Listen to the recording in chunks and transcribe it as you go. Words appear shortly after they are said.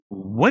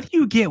what do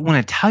you get when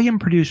Italian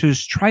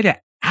producers try to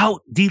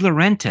out De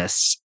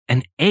Laurentiis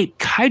an ape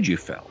kaiju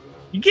film?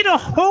 You get a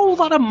whole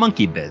lot of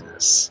monkey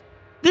business.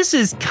 This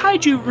is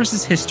Kaiju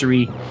versus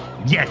History,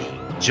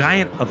 Yeti,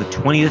 Giant of the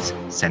 20th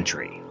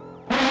Century.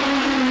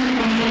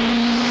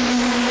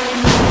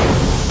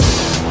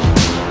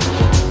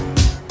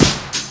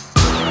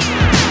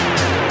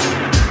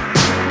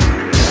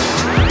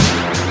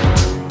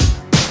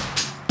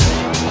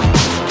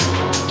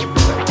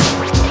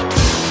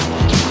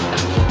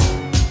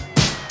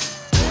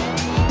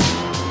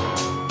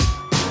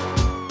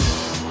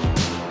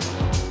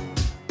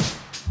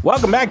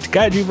 Welcome back to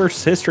Kaiju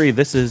vs. History.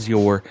 This is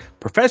your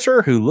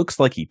professor who looks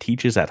like he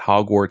teaches at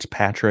Hogwarts,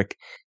 Patrick.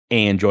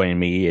 And joining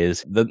me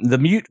is the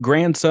mute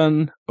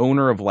grandson,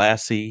 owner of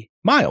Lassie,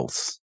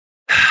 Miles.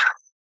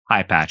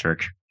 Hi,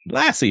 Patrick.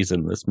 Lassie's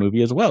in this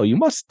movie as well. You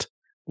must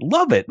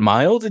love it,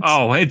 Miles.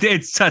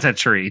 It's such a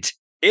treat.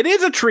 It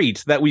is a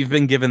treat that we've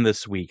been given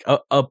this week.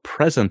 A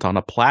present on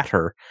a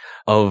platter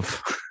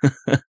of,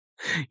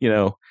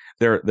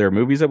 there are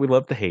movies that we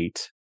love to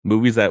hate,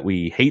 movies that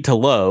we hate to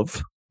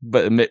love,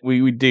 but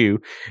we do.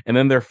 And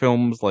then there are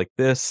films like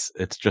this.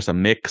 It's just a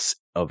mix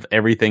of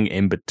everything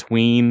in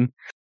between.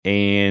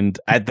 And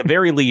at the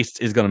very least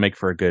is going to make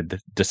for a good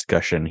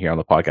discussion here on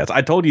the podcast.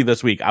 I told you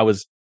this week I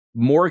was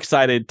more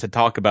excited to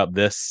talk about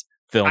this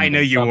film. I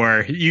know you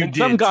were. You did.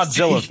 Some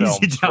Godzilla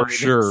films for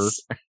sure.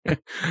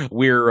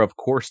 We're, of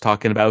course,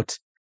 talking about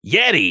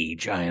Yeti,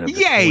 Giant of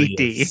the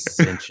 20th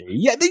Century.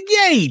 Yeah, the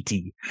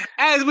Yeti.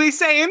 As we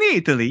say in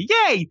Italy,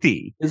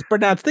 Yeti. It's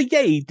pronounced the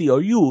Yeti or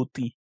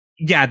Yeti.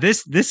 Yeah,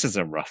 this is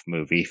a rough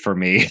movie for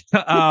me.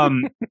 But I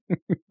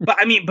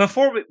mean,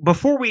 before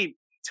we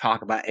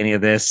talk about any of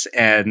this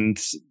and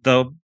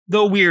the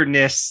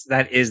weirdness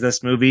that is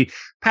this movie,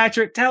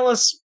 Patrick, tell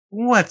us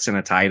what's in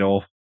a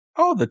title.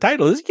 Oh, the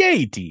title is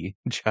Yeti,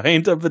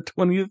 Giant of the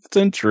 20th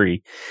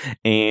Century.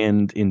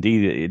 And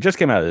indeed, it just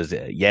came out as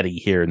Yeti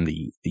here in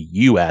the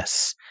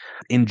US.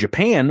 In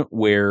Japan,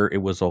 where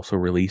it was also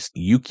released,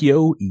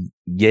 Yukio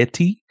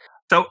Yeti.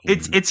 So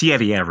it's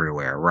Yeti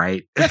everywhere,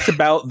 right? That's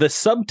about the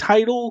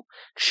subtitle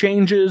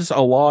changes a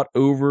lot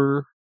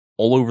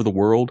all over the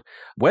world.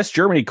 West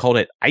Germany called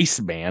it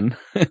Iceman,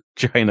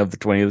 Giant of the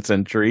 20th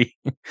Century.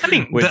 I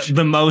mean,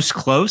 the most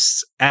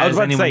close as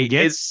anyone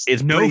gets.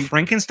 It's no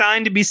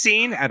Frankenstein to be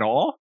seen at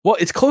all. Well,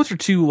 it's closer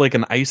to like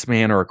an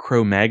Iceman or a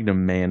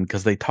Cro-Magnon man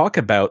because they talk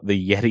about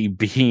the Yeti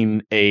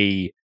being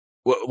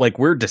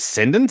we're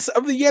descendants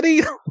of the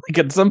Yeti. Like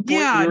at some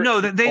point, yeah,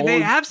 no,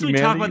 they absolutely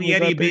talk about the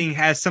Yeti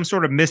has some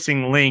sort of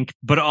missing link,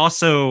 but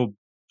also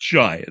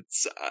giant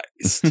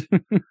sized,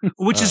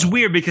 which is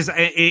weird because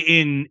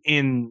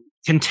in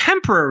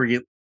contemporary,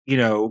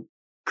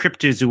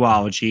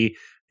 cryptozoology,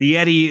 the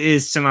Yeti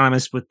is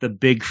synonymous with the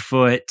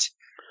Bigfoot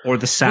or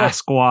the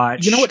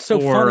Sasquatch. You know what's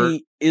so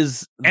funny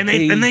is,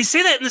 they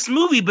say that in this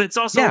movie, but it's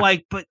also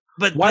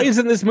But why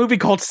isn't this movie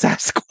called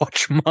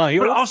Sasquatch, Miles?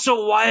 But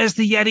also, why is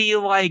the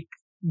Yeti like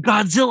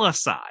Godzilla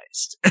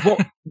sized? Well,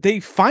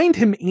 they find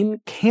him in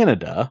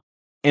Canada,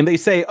 and they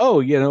say,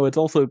 it's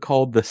also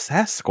called the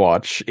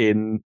Sasquatch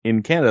in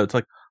Canada. It's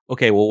like,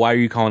 okay, well, why are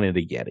you calling it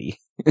a Yeti?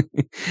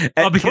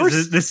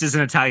 Because this is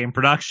an Italian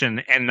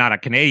production and not a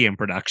Canadian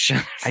production.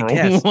 I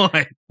guess.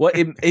 Well,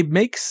 it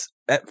makes,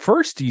 at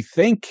first, you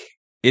think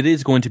it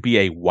is going to be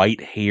a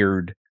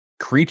white-haired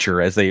creature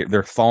as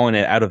they're thawing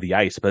it out of the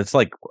ice, but it's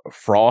like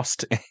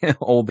frost.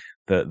 All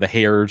the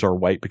hairs are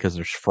white because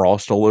there's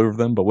frost all over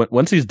them, but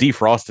once he's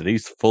defrosted,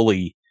 he's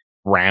fully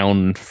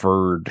round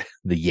furred.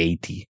 The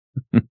Yeti.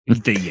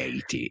 The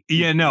Yeti.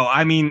 Yeah, no,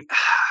 I mean,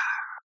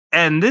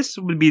 and this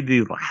would be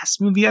the last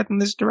movie I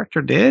think this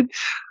director did.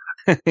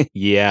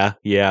 yeah,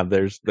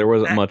 there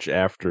wasn't much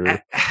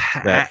after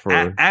that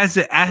for as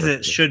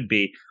it should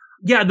be.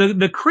 Yeah,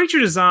 the creature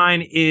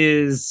design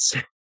is,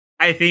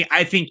 I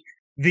think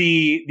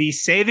the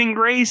saving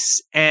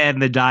grace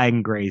and the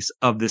dying grace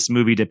of this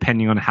movie,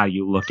 depending on how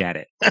you look at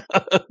it.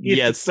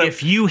 Yes.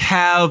 If you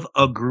have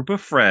a group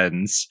of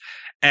friends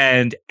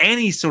and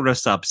any sort of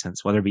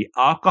substance, whether it be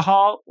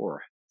alcohol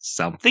or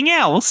something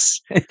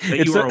else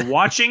that you are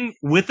watching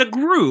with a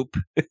group,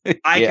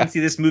 I can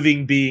see this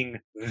movie being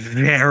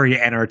very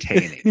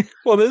entertaining.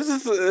 Well, this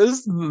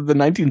is the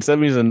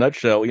 1970s in a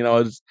nutshell. I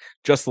was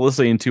just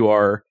listening to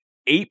our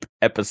Ape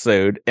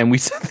episode and we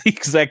said the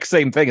exact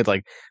same thing. It's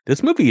like,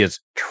 this movie is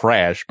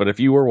trash, but if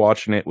you were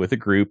watching it with a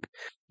group,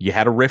 you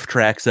had a riff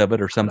tracks of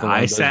it or something.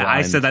 I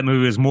said that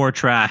movie was more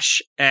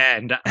trash,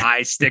 and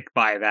I stick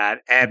by that.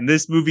 And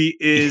this movie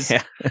is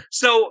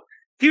So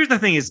here's the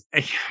thing: is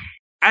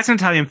as an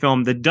Italian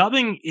film, the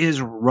dubbing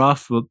is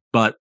rough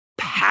but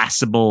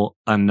passable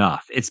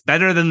enough. It's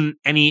better than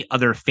any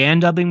other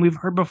fan dubbing we've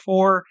heard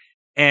before,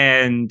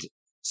 and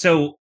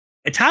so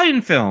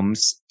Italian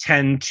films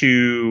tend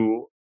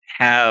to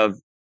have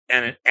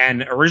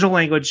an original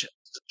language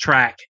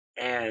track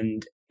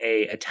and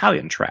a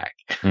Italian track.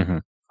 Mm-hmm.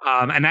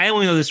 And I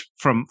only know this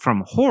from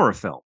horror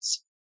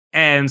films.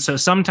 And so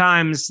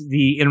sometimes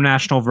the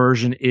international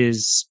version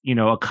is,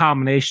 a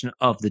combination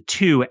of the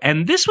two.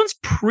 And this one's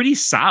pretty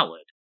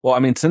solid. Well, I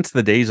mean, since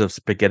the days of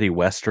spaghetti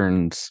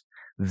westerns,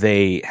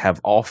 they have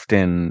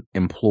often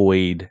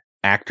employed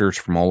actors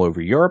from all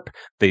over Europe.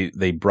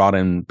 They brought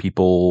in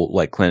people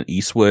like Clint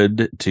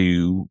Eastwood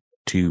to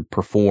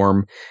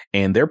perform,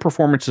 and their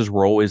performances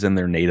were always in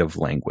their native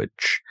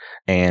language.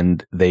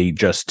 And they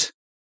just,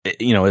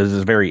 you know, it was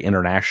a very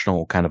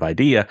international kind of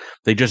idea.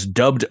 They just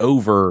dubbed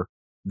over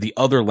the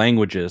other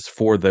languages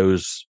for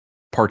those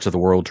parts of the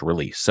world to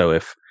release. So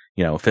if,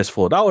 you know,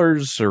 Fistful of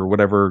Dollars or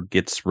whatever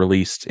gets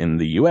released in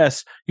the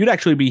US, you'd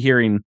actually be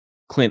hearing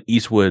Clint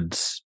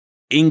Eastwood's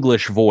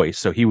English voice.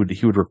 So he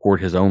would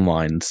record his own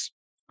lines.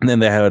 And then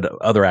they had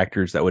other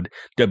actors that would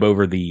dub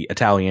over the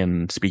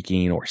Italian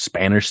speaking or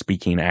Spanish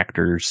speaking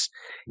actors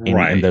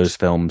in those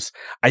films.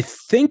 I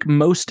think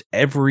most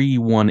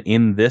everyone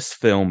in this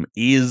film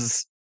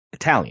is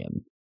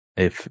Italian.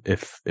 If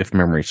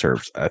memory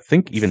serves, I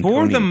think even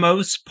for the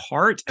most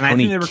part, and I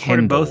think they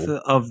recorded both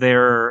of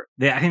their.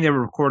 I think they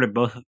recorded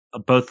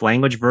both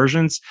language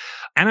versions.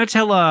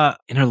 Anatella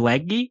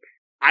Interleghi,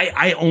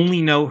 I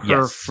only know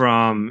her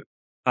from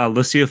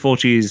Lucia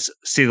Fulci's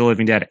See the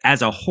Living Dead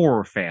as a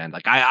horror fan.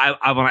 Like I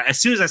as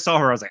soon as I saw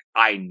her, I was like,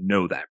 I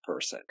know that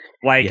person.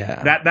 Like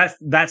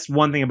that's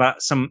one thing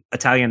about some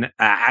Italian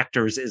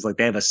actors is like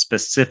they have a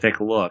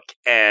specific look,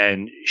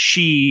 and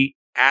she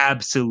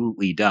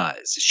absolutely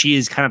does. She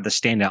is kind of the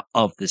standout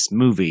of this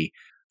movie,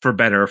 for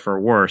better or for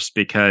worse,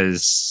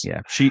 because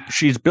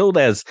she's billed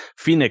as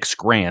Phoenix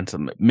Grant.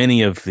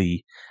 Many of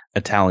the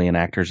Italian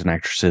actors and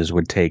actresses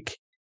would take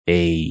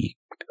a,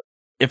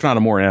 if not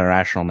a more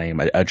international name,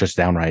 a just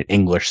downright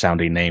English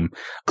sounding name.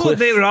 Well,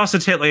 they would also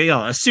take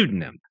a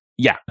pseudonym.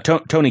 Yeah,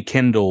 Tony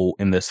Kendall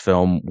in this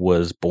film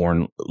was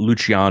born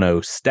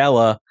Luciano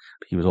Stella.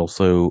 He was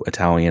also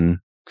Italian.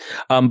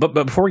 But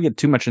before we get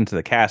too much into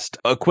the cast,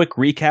 a quick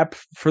recap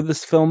for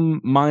this film,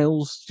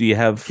 Miles. Do you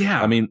have?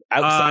 Yeah. I mean,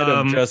 outside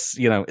of just,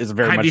 you know, is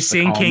very much. Have you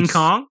seen King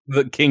Kong?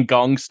 The King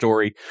Kong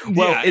story.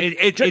 Well,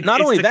 not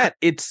only that,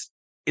 it's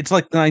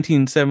like the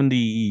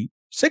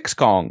 1976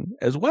 Kong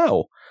as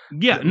well.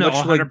 Yeah, no,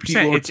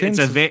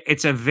 100%.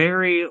 It's a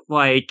very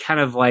like kind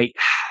of like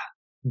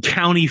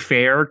county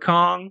fair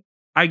Kong,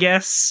 I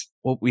guess.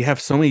 Well, we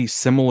have so many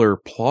similar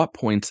plot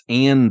points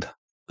and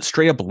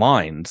straight up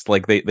lines.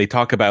 Like they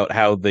talk about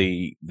how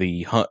the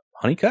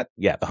Honeycutt,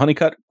 the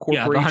Honeycutt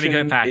Corporation the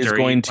Honeycutt factory, is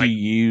going to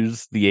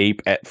use the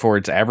ape for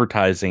its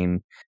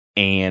advertising,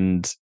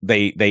 and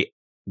they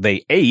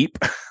ape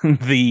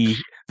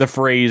the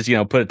phrase, you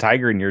know, put a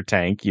tiger in your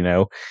tank, you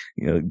know,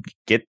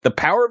 get the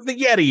power of the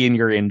Yeti in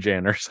your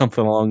engine or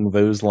something along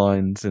those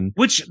lines. And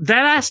which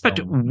that aspect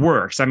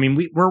works. I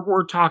mean,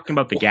 we're talking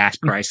about the gas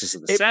crisis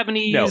of the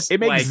 70s. No, it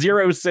makes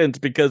zero sense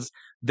because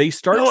they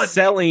start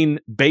selling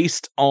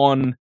based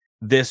on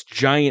this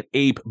giant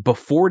ape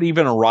before it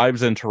even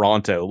arrives in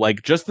Toronto.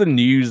 Like just the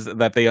news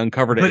that they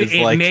uncovered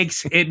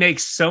it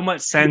makes so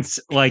much sense.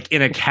 Like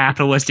in a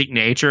capitalistic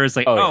nature, it's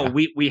like,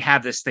 we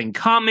have this thing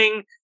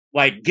coming.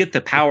 Like, get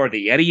the power of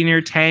the Yeti in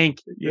your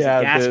tank. There's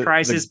a gas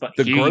crisis, but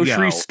the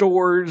grocery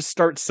stores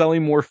start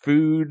selling more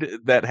food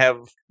that have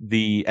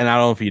and I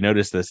don't know if you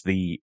noticed this,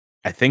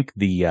 I think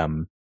the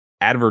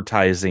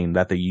advertising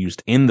that they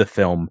used in the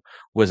film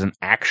was an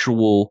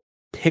actual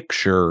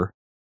picture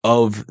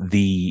of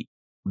the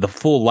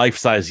full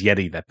life-size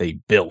Yeti that they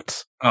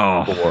built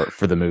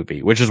for the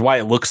movie, which is why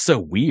it looks so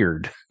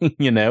weird.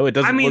 You know, it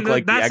doesn't look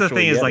like that's the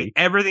thing Yeti. Is like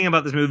everything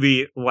about this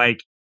movie,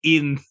 like,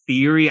 in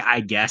theory, I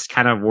guess,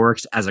 kind of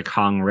works as a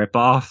Kong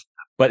ripoff.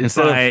 But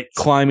instead of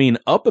climbing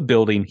up a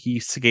building, he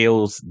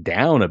scales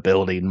down a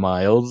building,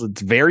 Miles.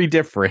 It's very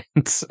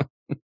different.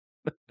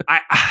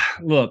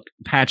 Look,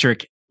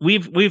 Patrick,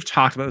 we've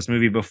talked about this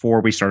movie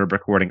before we started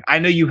recording. I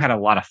know you had a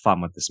lot of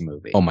fun with this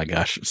movie. Oh my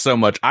gosh, so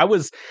much. I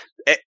was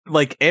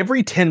like,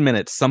 every 10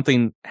 minutes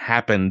something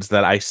happens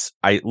that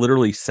I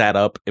literally sat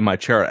up in my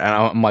chair and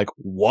I'm like,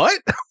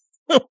 what?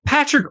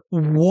 Patrick,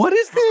 what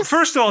is this?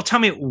 First of all, tell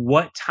me,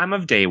 what time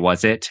of day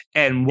was it,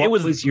 and what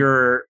was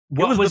your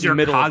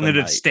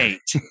cognitive state?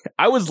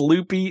 I was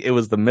loopy. It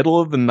was the middle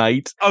of the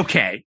night.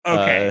 Okay.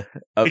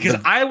 Because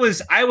I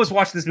was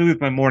watching this movie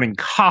with my morning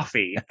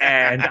coffee,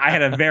 and I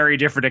had a very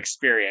different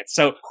experience.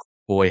 So,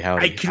 boy, how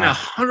I can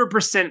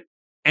 100%.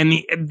 And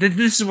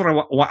this is what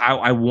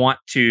I want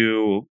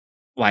to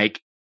like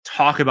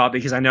talk about,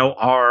 because I know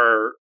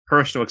our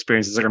personal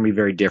experiences are going to be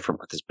very different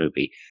with this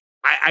movie.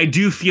 I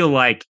do feel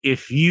like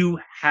if you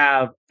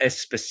have a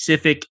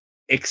specific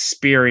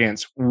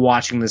experience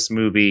watching this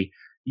movie,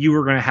 you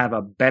are going to have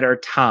a better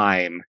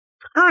time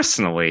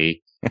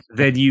personally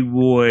than you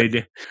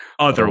would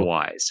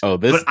otherwise.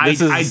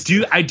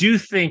 I do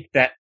think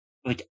that,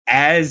 like,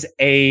 as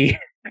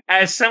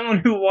someone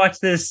who watched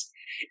this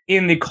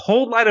in the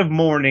cold light of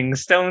morning,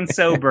 stone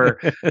sober,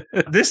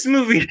 this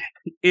movie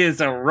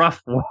is a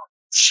rough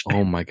watch.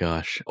 Oh my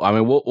gosh! I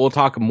mean, we'll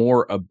talk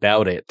more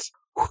about it.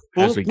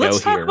 Well,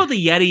 let's talk about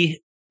the Yeti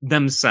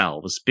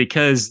themselves,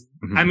 because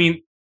I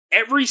mean,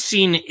 every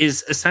scene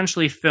is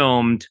essentially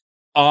filmed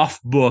off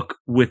book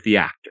with the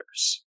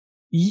actors.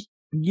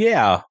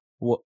 Yeah,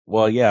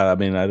 Well, yeah. I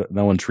mean,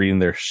 no one's reading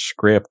their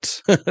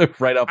script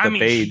right off the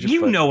page.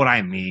 You know what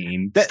I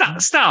mean.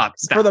 Stop.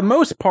 For the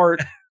most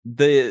part,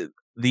 the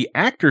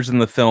actors in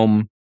the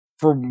film,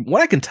 from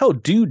what I can tell,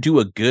 do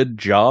a good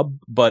job.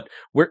 But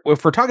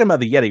if we're talking about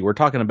the Yeti, we're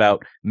talking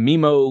about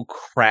Mimo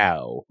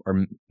Crow,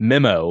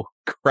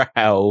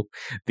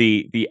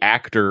 the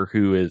actor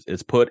who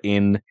is put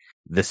in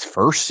this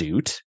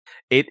fursuit.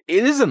 It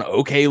is an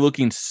okay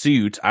looking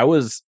suit. I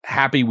was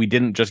happy we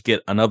didn't just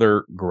get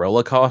another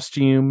gorilla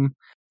costume.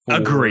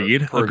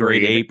 Agreed. For a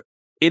great ape.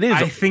 It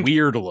is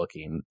weird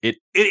looking.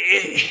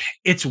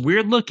 It's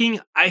weird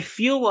looking. I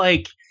feel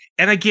like,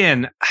 and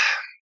again,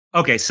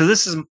 okay, so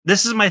this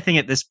is my thing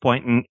at this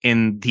point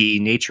in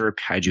the nature of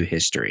kaiju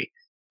history,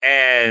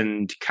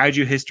 and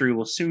kaiju history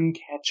will soon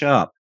catch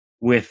up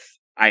with.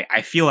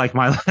 I feel like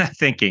my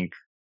thinking.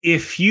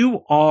 If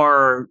you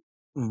are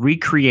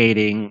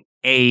recreating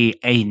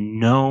a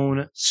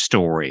known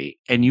story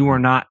and you are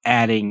not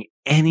adding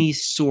any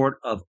sort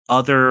of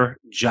other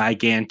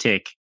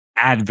gigantic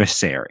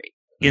adversary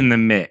in the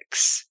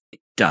mix, it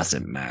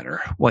doesn't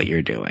matter what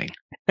you're doing.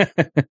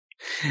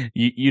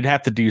 You'd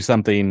have to do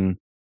something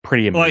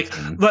pretty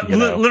amazing.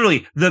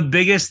 Literally, the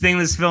biggest thing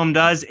this film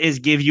does is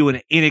give you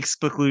an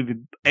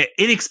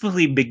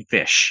inexplicably big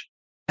fish.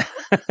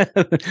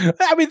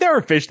 I mean, there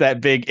are fish that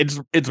big.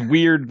 It's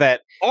weird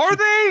that are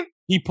they?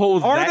 He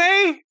pulls. Are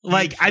they?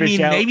 Like, I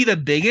mean, out. Maybe the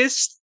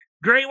biggest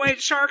great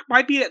white shark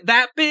might be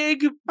that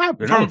big.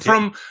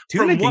 From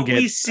what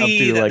we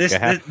see that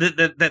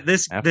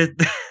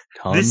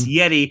this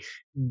Yeti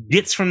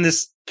gets from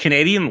this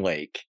Canadian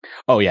lake.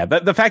 Oh yeah,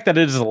 the fact that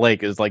it is a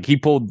lake is like he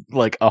pulled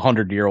like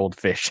 100-year-old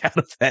fish out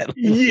of that lake.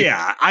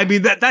 Yeah, I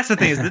mean that's the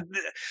thing is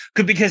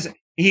because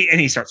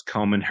he starts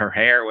combing her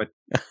hair with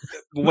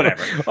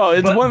whatever.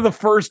 It's one of the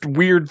first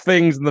weird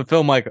things in the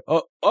film. Like,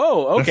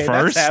 okay,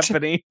 that's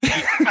happening.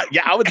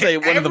 Yeah, I would say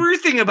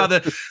everything about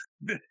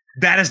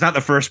that is not the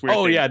first weird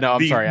thing. Oh yeah, no,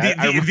 I'm sorry.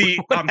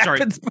 I'm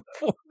sorry.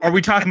 Are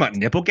we talking about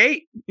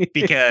Nipplegate?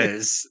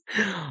 Because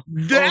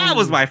that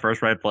was my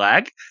first red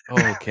flag.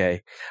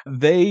 Okay,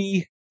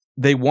 they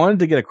wanted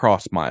to get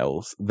across,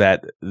 Miles,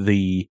 that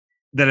it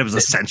was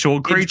a sensual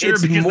creature.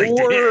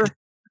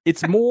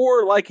 It's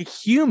more like a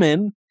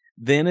human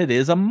than it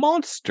is a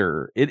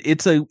monster.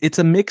 It's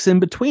a mix in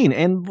between,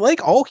 and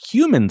like all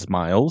humans,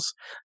 Miles,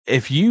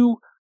 if you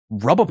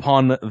rub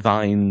upon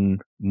thine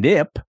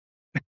nip,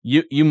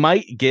 you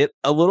might get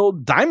a little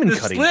diamond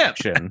cutting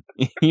action.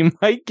 You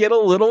might get a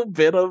little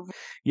bit of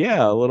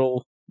a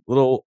little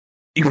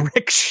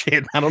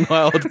erection. I don't know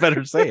how else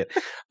better to say it.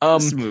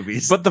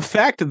 Movies. But the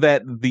fact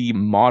that the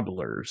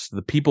modelers,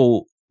 the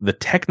people, the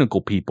technical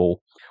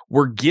people,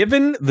 were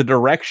given the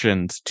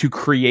directions to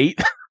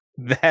create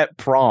that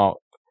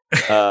prompt.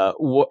 I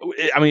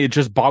mean, it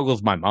just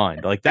boggles my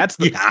mind. Like that's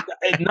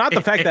not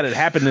the fact that it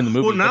happened in the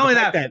movie. Well, not only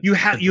that you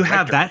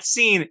have that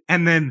scene,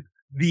 and then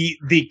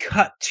the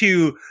cut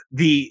to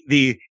the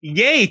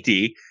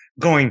Yeti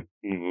going,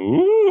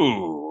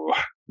 ooh.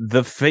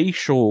 The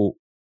facial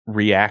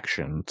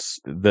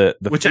reactions, the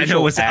which I know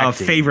was a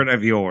favorite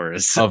of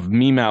yours, of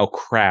Mimo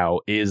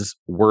Crow, is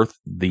worth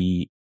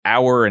the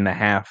hour and a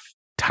half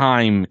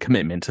time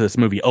commitment to this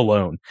movie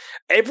alone.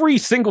 Every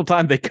single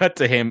time they cut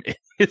to him,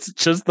 it's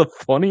just the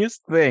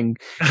funniest thing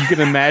you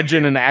can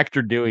imagine an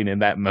actor doing in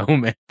that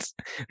moment.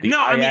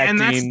 And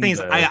that's the thing.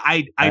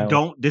 I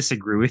don't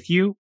disagree with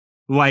you.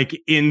 Like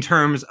in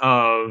terms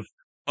of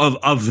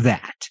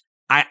that,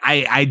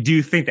 I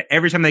do think that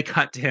every time they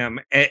cut to him,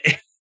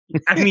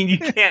 I mean,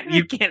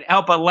 you can't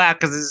help but laugh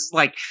because it's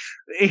like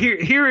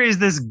here is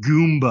this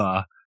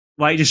Goomba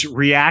like just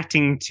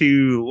reacting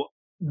to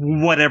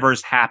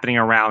whatever's happening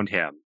around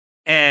him,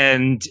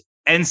 and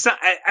so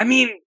I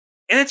mean,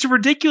 and it's a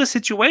ridiculous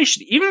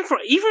situation even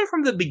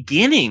from the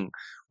beginning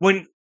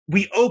when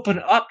we open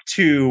up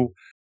to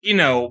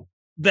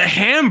the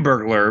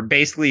Hamburglar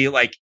basically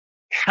like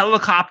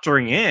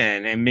helicoptering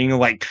in and being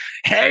like,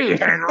 "Hey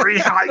Henry,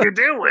 how you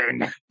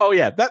doing?" Oh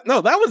yeah, that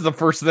was the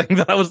first thing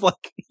that I was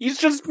like, he's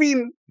just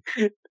being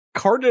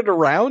carted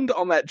around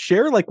on that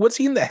chair. Like, was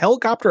he in the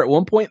helicopter at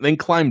one point and then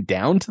climbed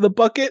down to the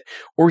bucket,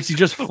 or is he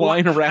just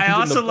flying around? I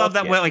also love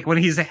that way, like when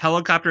he's a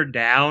helicopter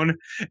down,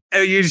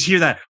 and you just hear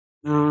that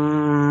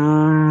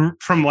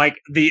from like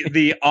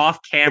the off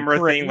camera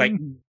thing, like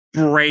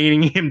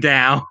braining him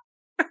down.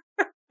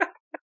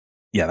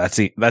 Yeah,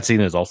 that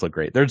scene is also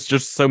great. There's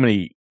just so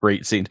many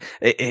great scenes.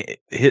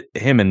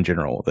 Him in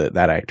general,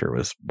 that actor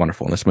was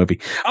wonderful in this movie.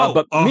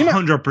 But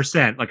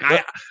 100%. Like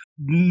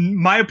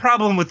my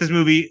problem with this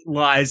movie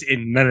lies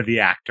in none of the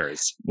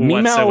actors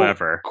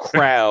whatsoever.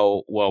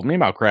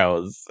 Mimo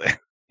Crow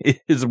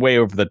is way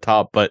over the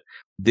top, but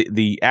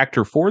the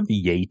actor for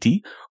the Yeti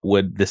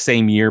would the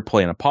same year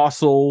play an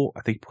apostle.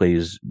 I think he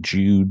plays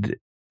Jude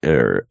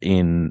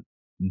in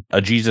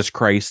a Jesus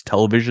Christ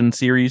television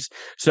series.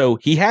 So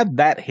he had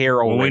that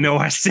hair already. Well, we know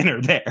our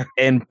sinner there.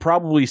 And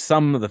probably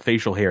some of the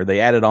facial hair. They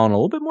added on a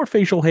little bit more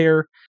facial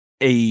hair.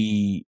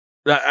 I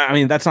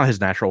mean, that's not his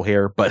natural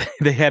hair, but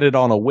they added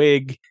on a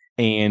wig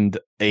and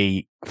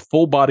a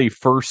full body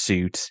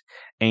fursuit.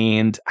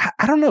 And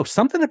I don't know,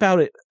 something about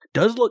it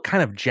does look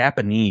kind of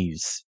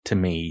Japanese to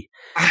me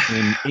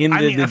in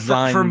the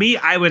design. For me,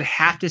 I would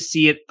have to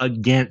see it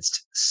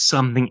against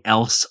something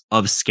else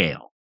of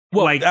scale.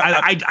 Well, like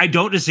I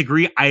don't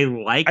disagree.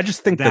 I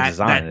just think that, the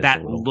design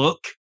that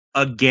look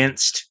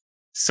against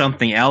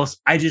something else.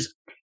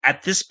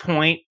 At this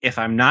point, if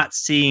I'm not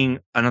seeing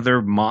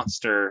another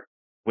monster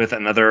with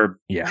another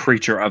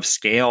creature of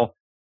scale,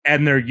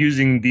 and they're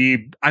using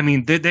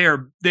they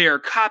are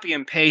copy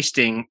and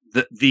pasting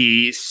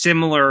the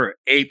similar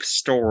ape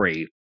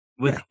story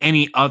with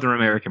any other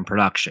American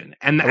production,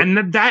 and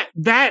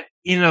that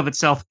in and of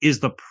itself is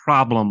the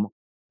problem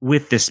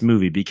with this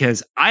movie,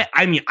 because I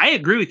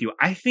agree with you.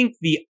 I think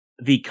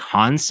the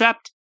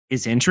concept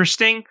is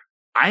interesting.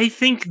 I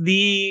think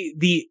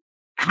the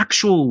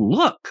actual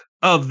look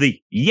of the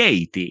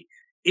Yeti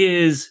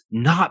is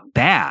not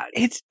bad.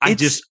 It's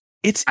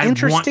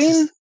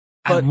interesting.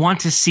 I want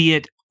to see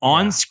it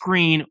on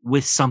screen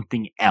with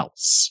something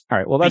else. All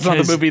right. Well, that's not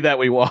the movie that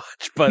we watch,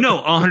 but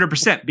no,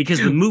 100%, because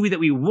the movie that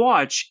we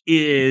watch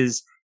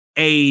is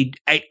a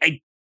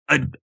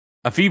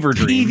fever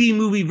dream TV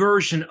movie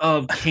version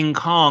of King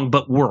Kong,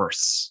 but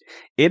worse.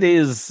 It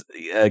is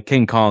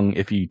King Kong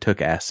if you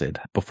took acid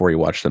before you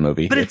watched the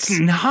movie, but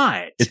it's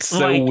not. It's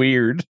so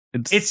weird.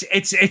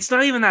 It's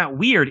not even that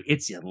weird.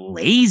 It's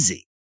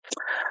lazy.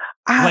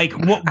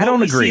 What I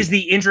don't agree.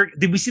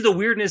 Did we see the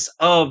weirdness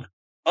of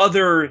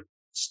other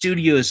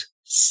studios'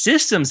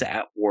 systems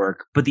at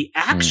work? But the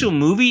actual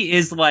movie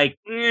is like,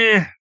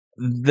 the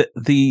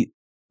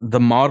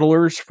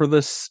modelers for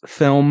this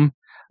film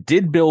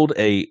did build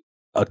a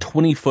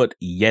 20-foot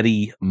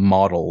Yeti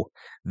model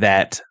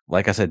that,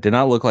 like I said, did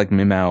not look like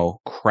Mimau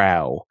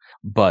Crow,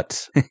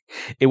 but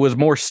it was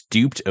more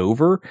stooped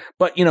over.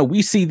 But,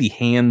 we see the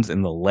hands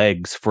and the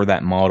legs for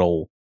that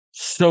model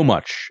so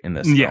much in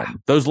this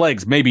film. Those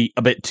legs maybe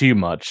a bit too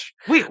much.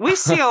 We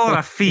see a lot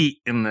of feet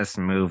in this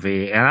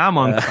movie, and I'm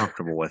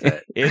uncomfortable with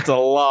it. It's a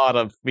lot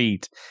of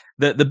feet.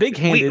 The big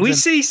hand. We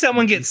see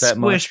someone get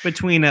squished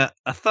between a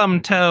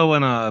thumb toe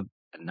and a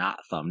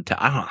not thumb toe.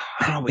 I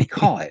don't know what you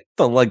call it.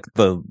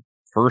 the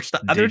first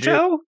other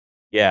toe.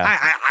 Yeah,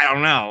 I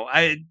don't know.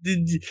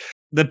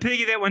 The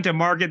piggy that went to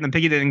market and the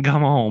piggy that didn't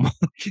come home.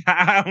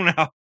 I don't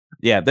know.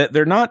 Yeah,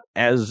 they're not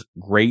as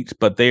great,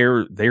 but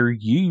they're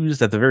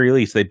used at the very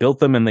least. They built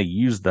them and they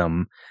used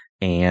them,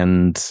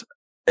 and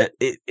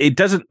it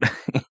doesn't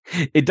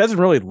it doesn't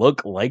really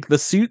look like the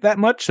suit that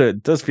much. So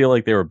it does feel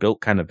like they were built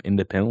kind of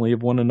independently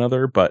of one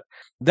another. But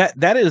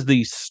that is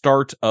the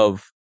start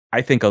of,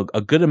 I think,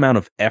 a good amount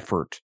of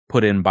effort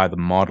put in by the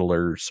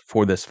modelers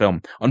for this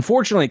film.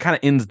 Unfortunately, it kind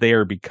of ends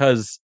there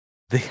because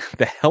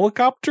the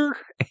helicopter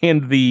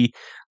and the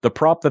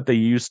prop that they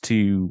used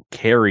to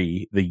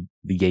carry the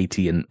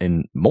Yeti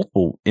in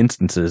multiple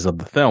instances of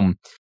the film,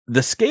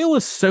 the scale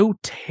is so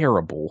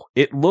terrible.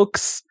 It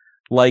looks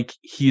like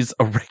he's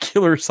a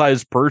regular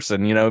sized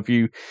person, if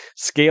you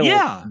scale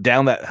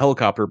down that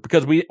helicopter,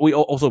 because we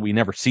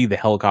never see the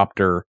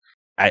helicopter,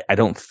 I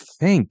don't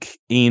think,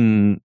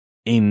 in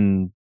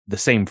the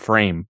same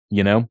frame,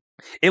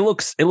 It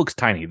looks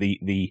tiny.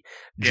 The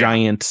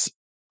giant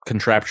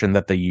contraption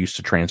that they use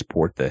to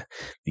transport the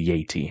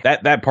Yeti.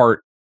 That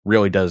part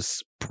really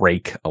does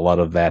break a lot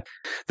of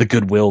the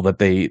goodwill that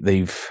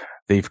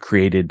they've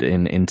created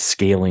in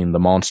scaling the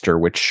monster,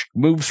 which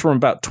moves from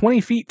about 20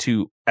 feet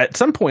to, at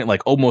some point,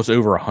 like almost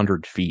over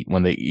 100 feet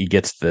when he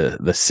gets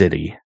the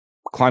city.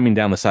 Climbing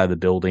down the side of the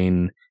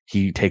building,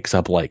 he takes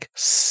up like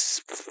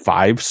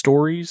 5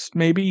 stories,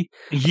 maybe.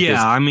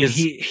 Yeah,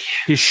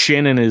 his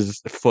shin and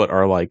his foot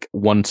are like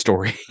 1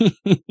 story.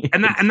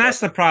 and that's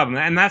the problem.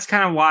 And that's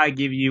kind of why I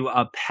give you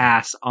a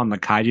pass on the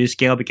kaiju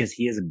scale, because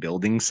he is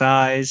building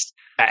sized.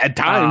 At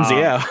times,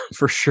 yeah,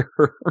 for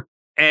sure.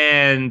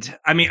 And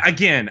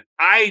again,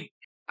 I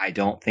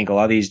don't think a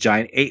lot of these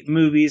giant ape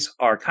movies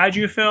are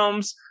kaiju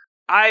films.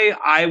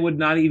 I would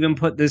not even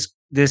put this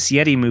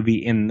Yeti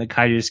movie in the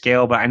kaiju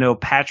scale, but I know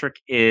Patrick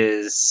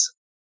is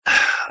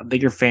a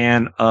bigger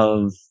fan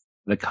of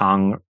the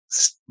Kong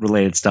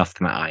related stuff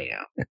than I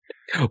am.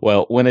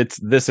 Well, when it's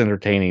this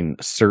entertaining,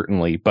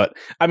 certainly. But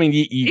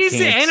you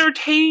is it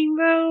entertaining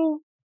though?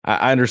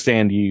 I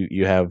understand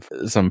you have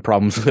some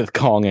problems with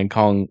Kong and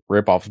Kong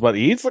ripoffs, but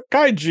he's a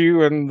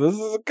kaiju, and this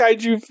is a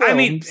kaiju film.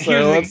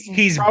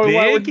 He's probably big,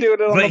 why we're doing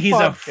it on but the he's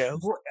podcast.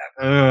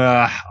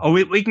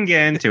 we can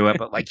get into it,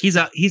 but he's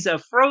a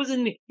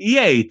frozen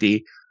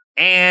Yeti,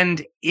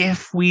 and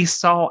if we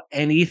saw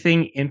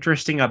anything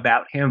interesting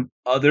about him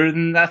other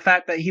than the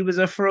fact that he was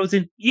a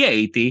frozen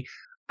Yeti,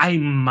 I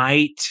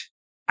might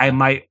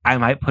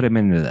put him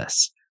into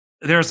this.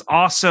 There's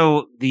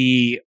also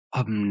the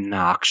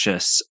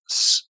obnoxious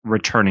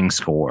returning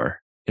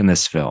score in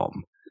this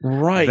film,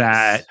 right?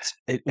 That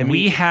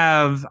we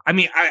have.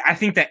 I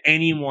think that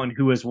anyone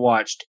who has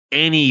watched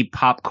any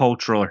pop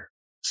cultural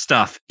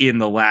stuff in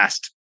the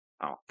last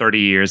 30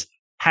 years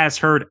has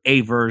heard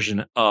a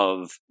version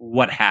of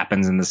what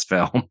happens in this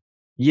film.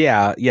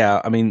 Yeah.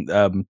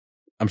 I'm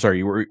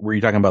sorry. Were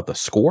you talking about the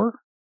score?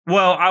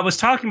 Well, I was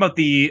talking about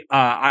the.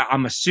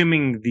 I'm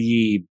assuming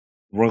the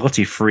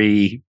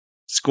royalty-free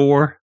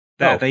score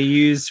that they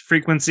use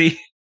frequently.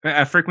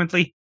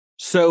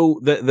 So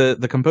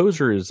the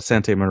composer is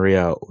Santa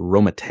Maria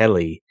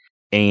Romatelli,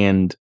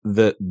 and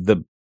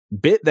the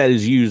bit that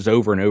is used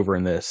over and over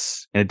in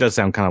this, and it does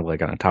sound kind of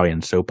like an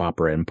Italian soap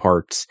opera in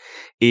parts,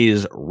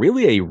 is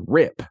really a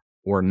rip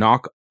or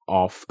knock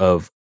off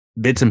of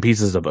bits and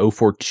pieces of O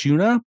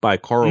Fortuna by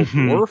Karl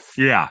Orff.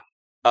 Yeah.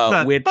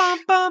 Which bum,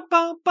 bum,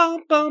 bum,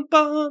 bum, bum,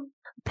 bum.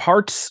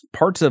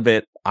 parts of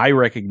it I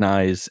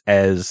recognize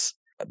as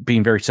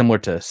being very similar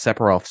to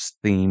Sephiroth's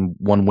theme,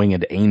 One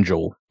Winged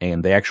Angel,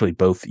 and they actually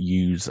both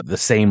use the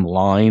same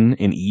line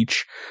in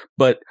each.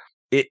 But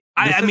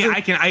I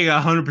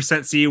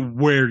 100% see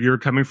where you're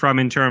coming from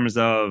in terms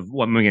of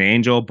One Winged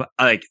Angel, but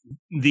like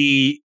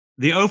the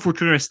O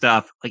Fortuna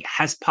stuff like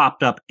has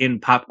popped up in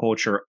pop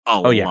culture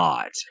a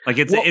lot. Like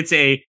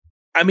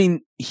I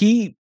mean,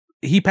 he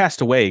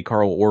passed away,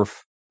 Karl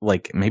Orff,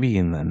 like maybe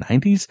in the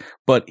 90s,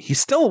 but he's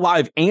still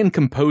alive and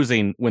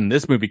composing when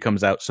this movie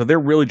comes out. So they're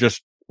really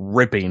just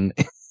ripping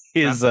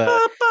his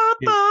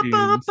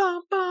tunes.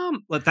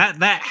 But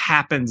that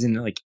happens in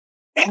like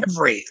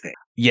everything.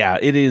 Yeah,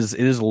 it is a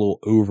little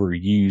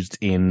overused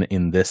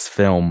in this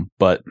film,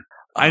 but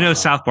I know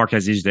South Park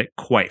has used it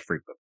quite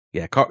frequently.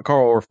 Yeah, Karl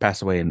Orff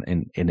passed away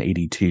in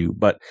 82,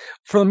 but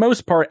for the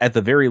most part, at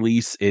the very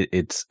least,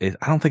 it's I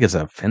don't think it's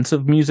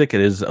offensive music.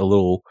 It is a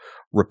little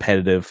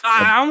repetitive.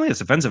 I don't think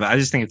it's offensive. I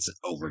just think it's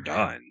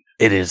overdone.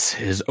 It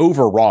is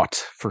overwrought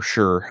for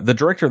sure. The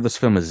director of this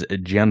film is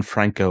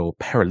Gianfranco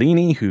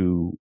Parolini,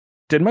 who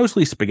did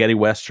mostly spaghetti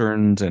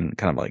westerns and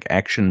kind of like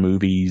action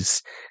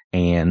movies,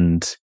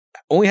 and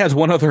only has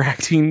one other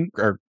acting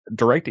or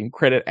directing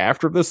credit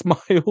after this,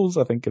 Miles,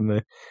 I think in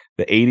the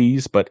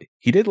 80s, but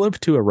he did live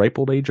to a ripe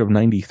old age of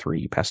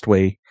 93, passed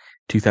away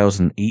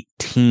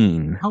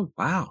 2018. Oh,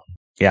 wow.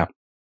 Yeah.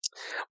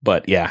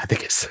 But yeah, I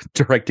think his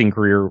directing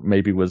career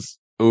maybe was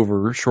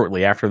over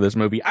shortly after this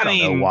movie. I don't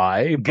know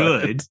why.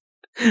 Good.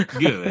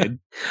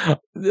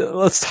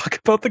 Let's talk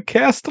about the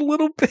cast a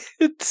little bit.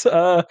 Let's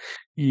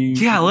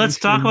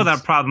talk about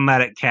that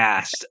problematic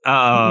cast.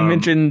 You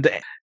mentioned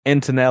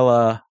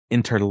Antonella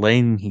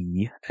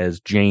Interlenghi as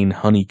Jane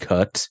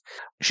Honeycutt.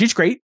 She's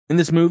great in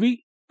this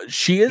movie.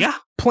 She is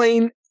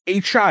playing a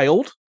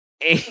child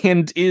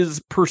and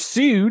is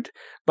pursued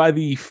by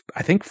the,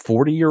 I think,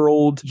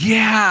 40-year-old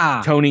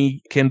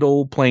Tony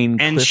Kendall playing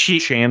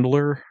Cliff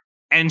Chandler.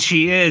 And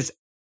she is,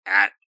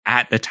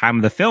 at the time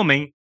of the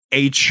filming,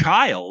 a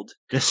child,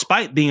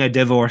 despite being a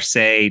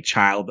divorcee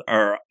child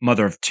or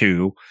mother of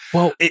two.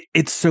 Well,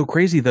 it's so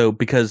crazy, though,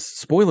 because,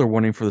 spoiler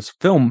warning for this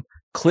film,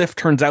 Cliff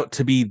turns out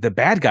to be the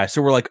bad guy.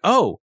 So we're like,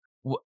 oh,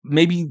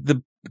 maybe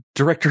the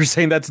director is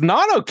saying that's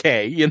not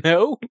okay, you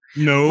know?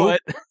 No,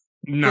 but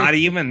not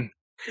even.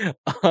 In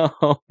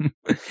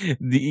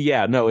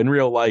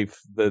real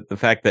life, the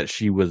fact that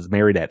she was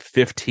married at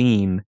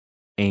 15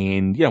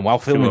 and, while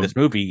filming this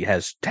movie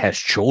has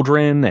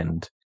children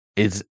and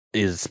is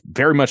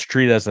very much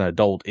treated as an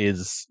adult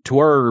is, to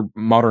our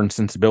modern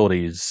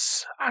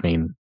sensibilities, I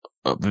mean,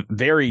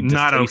 very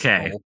not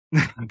okay.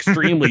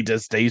 Extremely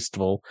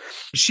distasteful.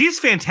 She's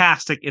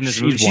fantastic in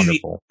this movie. She's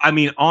wonderful.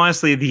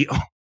 Honestly, the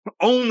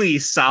only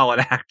solid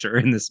actor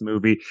in this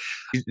movie.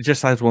 She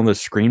just has one of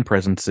those screen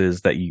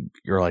presences that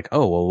you're like,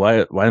 oh, well,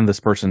 why didn't this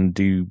person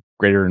do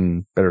greater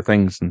and better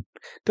things? And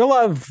did a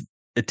lot of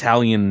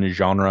Italian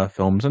genre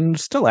films and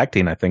still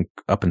acting, I think,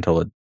 up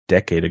until a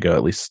decade ago,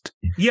 at least.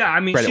 Yeah, I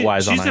mean,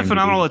 she's a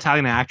phenomenal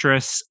Italian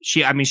actress.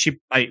 she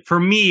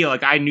for me,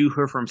 like, I knew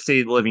her from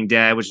City of the Living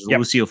Dead, which is a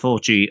Lucio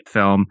Fulci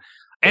film.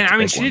 And I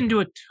mean, she didn't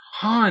do a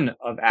ton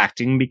of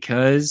acting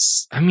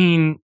because, I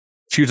mean,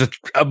 she was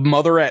a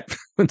mother at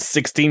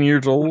 16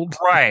 years old.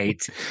 Right.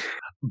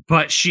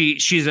 But she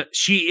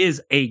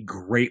is a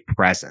great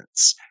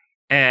presence.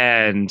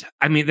 And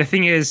I mean, the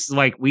thing is,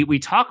 like, we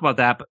talk about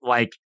that, but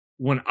like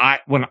when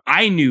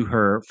I knew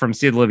her from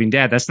City of the Living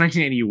Dead, that's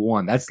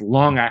 1981. That's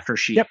long after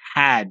she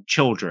had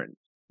children.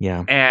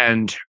 Yeah.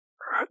 And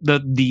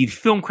the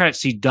film credits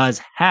she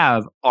does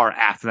have are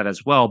after that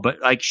as well, but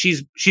like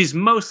she's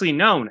mostly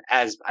known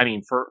as, I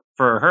mean, for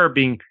her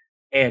being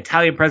an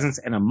Italian presence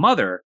and a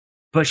mother,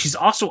 but she's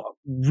also a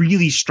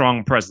really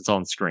strong presence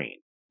on screen.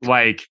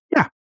 Like,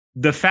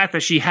 the fact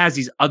that she has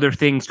these other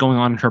things going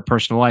on in her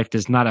personal life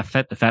does not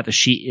affect the fact that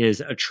she is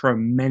a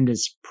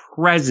tremendous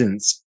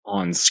presence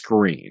on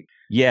screen.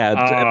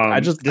 Yeah,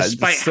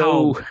 despite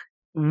how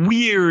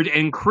weird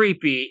and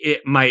creepy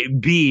it might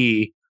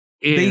be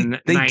in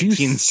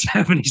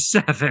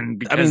 1977,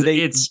 because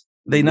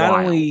they not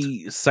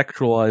only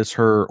sexualize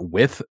her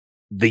with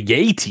the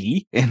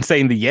Yeti and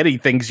saying the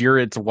Yeti thinks you're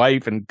its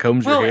wife and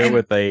combs your hair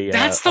with a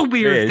that's the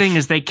weird thing,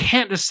 is they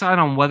can't decide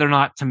on whether or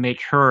not to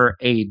make her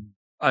a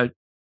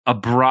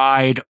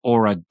bride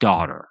or a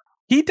daughter.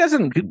 He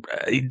doesn't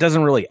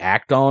really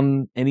act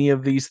on any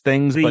of these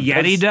things. The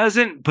Yeti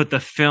doesn't, but the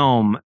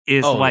film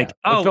is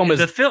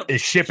the film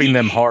is shipping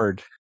them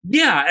hard.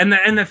 Yeah,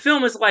 and the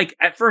film is like,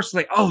 at first,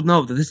 like, oh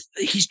no,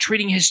 he's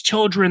treating his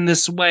children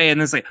this way,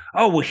 and it's like,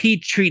 oh well, he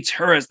treats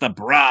her as the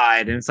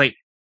bride, and it's like,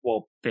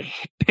 well, to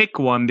pick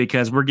one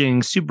because we're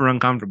getting super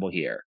uncomfortable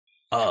here.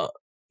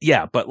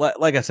 Yeah, but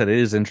like I said, it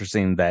is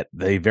interesting that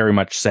they very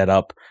much set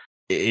up.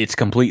 It's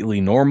completely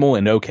normal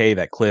and okay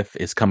that Cliff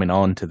is coming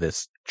on to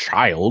this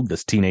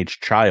teenage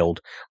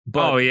child.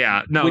 But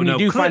when you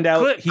do find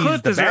out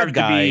he's the bad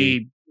guy, to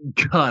be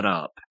cut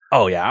up.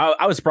 Oh yeah,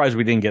 I was surprised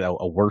we didn't get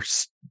a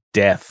worse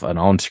death, an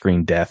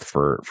on-screen death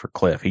for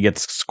Cliff. He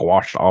gets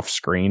squashed off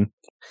screen.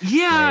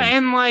 Yeah,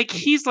 and like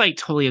he's like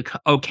totally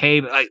okay,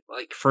 but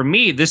like for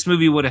me, this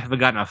movie would have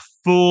gotten a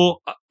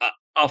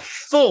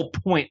full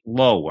point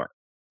lower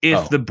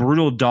if the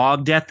brutal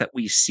dog death that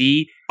we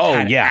see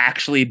had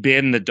actually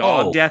been the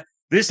dog death.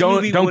 This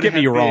movie don't get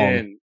me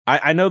wrong.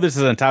 I know this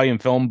is an Italian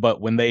film,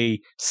 but when they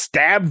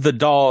stabbed the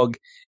dog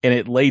and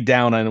it laid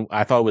down and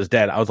I thought it was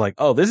dead, I was like,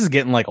 oh, this is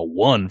getting like a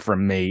 1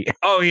 from me.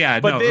 Oh, yeah.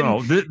 But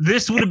no.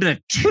 This would have been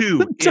a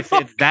 2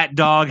 if that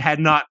dog had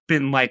not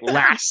been like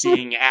last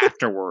seen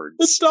afterwards.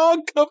 The dog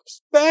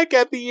comes back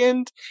at the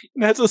end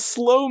and has a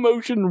slow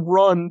motion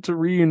run to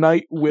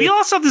reunite with. We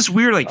also have this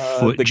weird like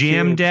foot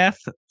jam death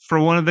for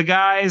one of the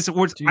guys.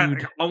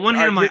 Dude, on one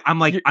hand,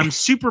 I'm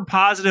super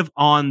positive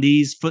on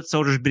these foot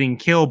soldiers being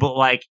killed, but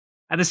like,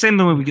 at the same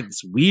time, we get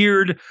this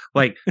weird,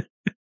 like,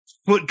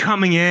 foot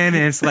coming in, and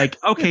it's like,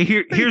 okay,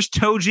 here's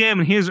Toe Jam,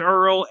 and here's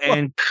Earl,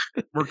 and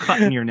we're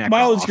cutting your neck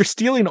Miles, off. You're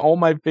stealing all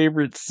my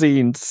favorite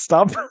scenes.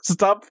 Stop.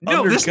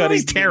 No, this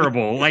movie's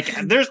terrible. Like,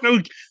 there's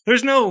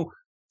no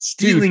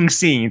stealing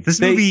scenes.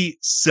 This movie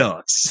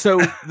sucks.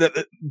 So,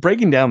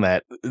 breaking down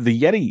that, the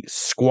Yeti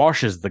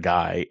squashes the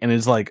guy and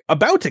is like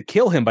about to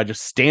kill him by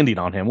just standing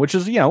on him, which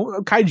is, a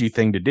kaiju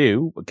thing to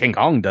do. King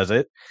Kong does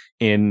it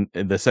in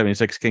the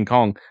 76 King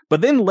Kong,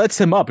 but then lets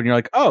him up and you're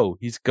like, oh,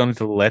 he's going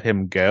to let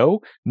him go?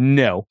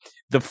 No.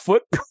 The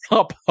foot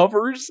prop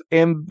hovers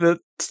and the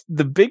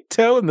big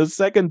toe and the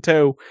second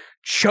toe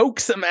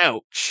chokes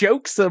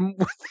him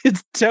with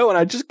his toe, and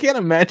I just can't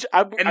imagine.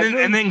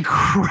 And then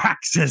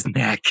cracks his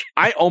neck.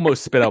 I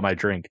almost spit out my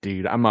drink,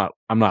 dude. I'm not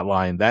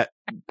lying. That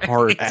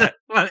part,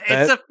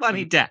 it's a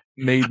funny death.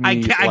 Made me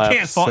I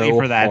can't fault you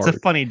for that. Hard. It's a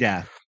funny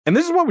death. And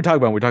this is what we talk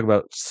about. We talk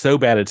about so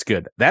bad it's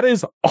good. That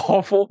is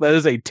awful. That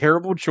is a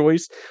terrible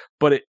choice.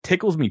 But it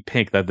tickles me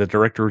pink that the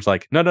director was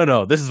like,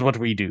 no. This is what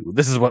we do.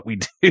 This is what we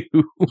do.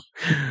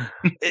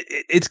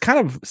 It's kind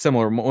of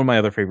similar. One of my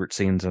other favorite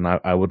scenes, and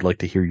I would like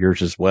to hear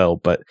yours as well,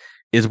 but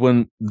is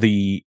when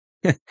the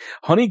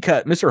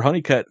Mr.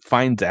 Honeycutt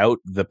finds out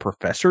the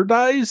professor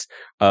dies.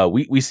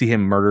 We see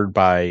him murdered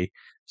by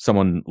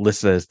someone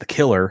listed as the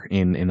killer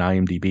in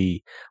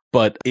IMDb.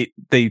 But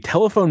they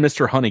telephone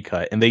Mr.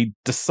 Honeycutt and they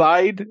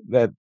decide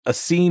that a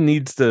scene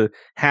needs to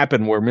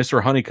happen where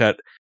Mr. Honeycutt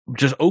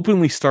just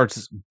openly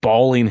starts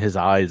bawling his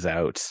eyes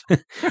out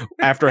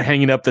after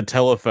hanging up the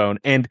telephone.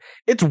 And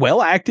it's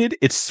well acted.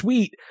 It's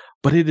sweet,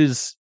 but it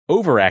is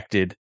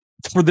overacted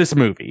for this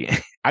movie.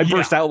 I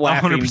burst out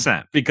laughing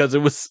 100%. Because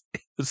it was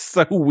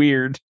so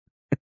weird.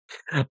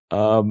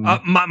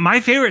 My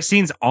favorite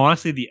scene's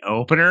honestly the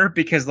opener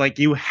because like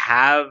you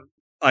have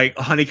like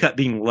Honeycutt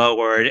being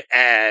lowered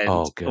and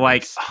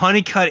like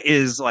Honeycutt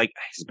is like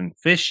he's been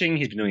fishing,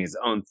 he's been doing his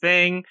own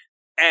thing,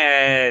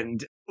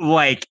 and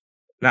like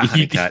not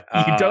Honeycutt.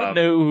 You don't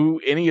know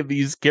who any of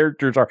these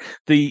characters are.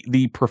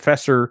 The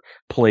professor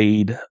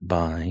played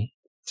by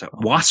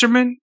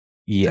Wasserman.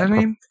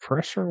 Yeah,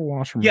 Professor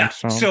Wasserman. Yeah,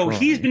 so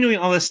he's been doing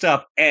all this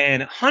stuff,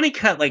 and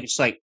Honeycutt like just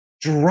like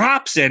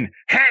drops in,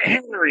 "Hey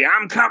Henry,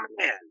 I'm coming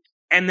in,"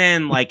 and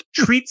then like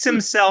treats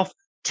himself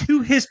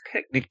to his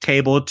picnic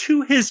table,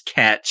 to his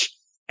catch,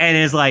 and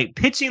is like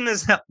pitching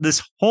this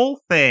whole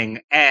thing.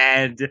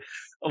 And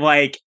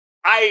like,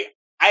 I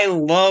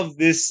love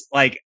this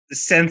like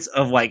sense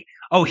of like,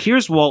 oh,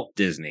 here's Walt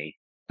Disney.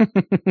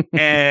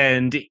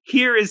 And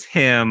here is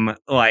him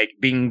like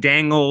being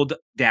dangled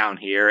down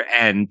here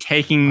and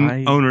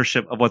taking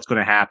ownership of what's going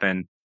to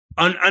happen.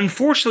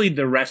 Unfortunately,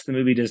 the rest of the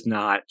movie does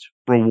not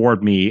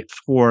reward me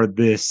for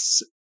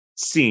this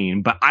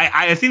scene, but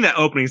I think that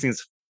opening scene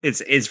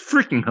is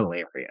freaking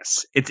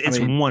hilarious. It's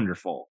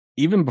wonderful.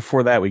 Even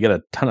before that, we get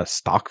a ton of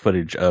stock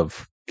footage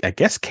of, I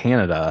guess,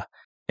 Canada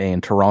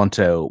and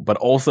Toronto, but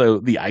also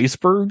the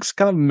icebergs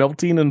kind of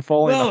melting and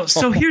falling off.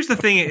 So here's the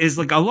thing is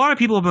like a lot of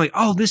people have been like,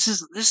 oh, this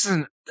is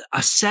a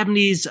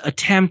 70s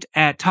attempt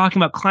at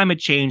talking about climate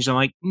change. I'm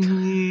like,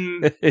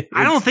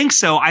 I don't think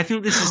so. I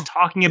think this is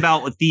talking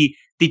about the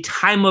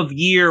time of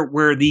year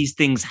where these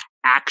things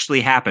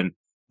actually happen.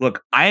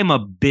 Look, I am a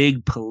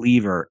big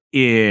believer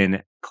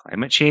in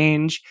climate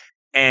change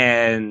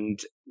and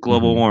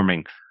global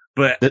warming,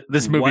 but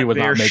this movie what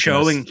they're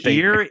showing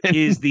here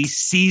is the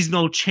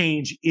seasonal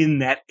change in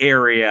that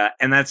area,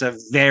 and that's a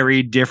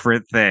very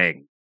different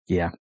thing.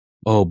 Yeah.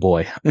 Oh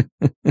boy,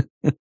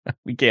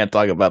 we can't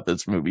talk about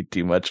this movie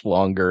too much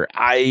longer.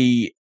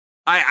 I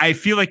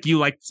feel like you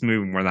liked this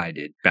movie more than I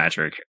did,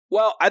 Patrick.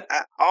 Well,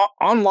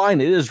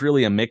 online it is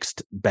really a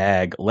mixed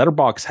bag.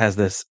 Letterboxd has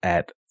this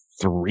at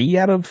 3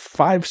 out of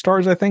 5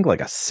 stars, I think,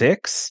 like a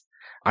 6.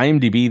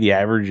 IMDb, the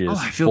average is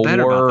I feel 4,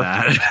 better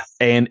about that.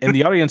 and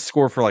the audience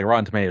score for like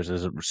Rotten Tomatoes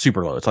is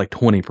super low. It's like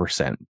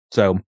 20%.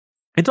 So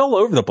It's all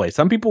over the place.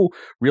 Some people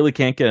really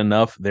can't get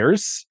enough.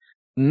 There's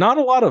not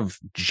a lot of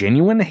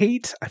genuine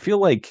hate. I feel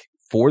like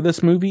for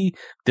this movie,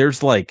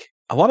 there's like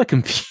a lot of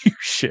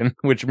confusion,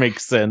 which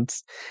makes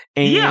sense.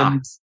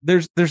 And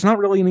there's not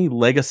really any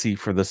legacy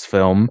for this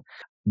film.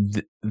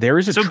 There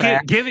is a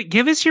track.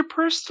 Give us your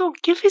personal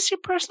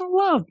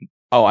love.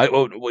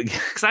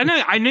 Because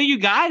I know you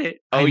got it.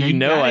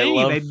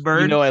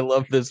 I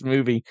love this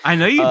movie. I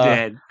know you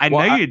did.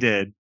 You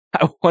did.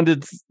 I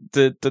wanted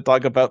to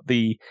talk about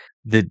the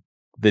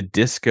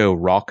disco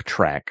rock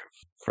track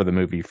for the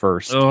movie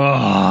first.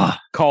 Ugh.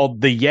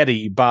 Called The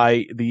Yeti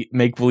by the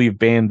make-believe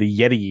band The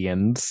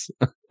Yetians.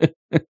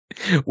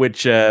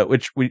 which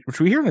we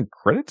hear in the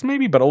credits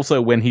maybe, but also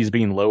when he's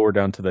being lowered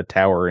onto the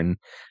tower in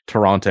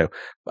Toronto.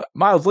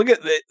 Miles, look at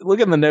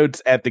the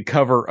notes at the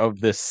cover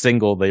of this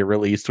single they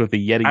released with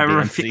the Yeti.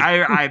 I've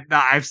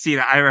seen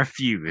it. I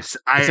refuse.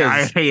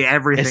 I hate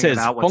everything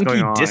about what's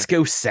going on. Funky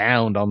disco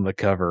sound on the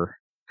cover.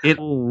 It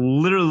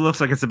literally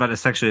looks like it's about to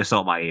sexually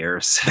assault my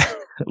ears.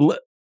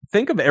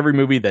 Think of every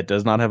movie that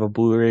does not have a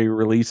Blu-ray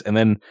release, and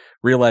then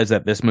realize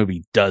that this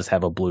movie does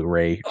have a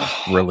Blu-ray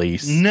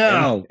release.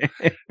 No,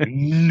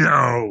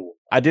 no.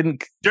 I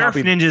didn't. Surf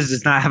Ninjas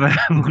does not have a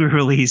Blu-ray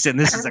release, and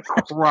this is a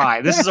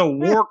crime. This is a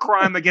war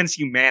crime against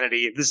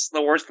humanity. This is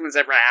the worst thing that's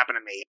ever happened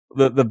to me.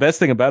 The best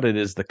thing about it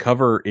is the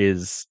cover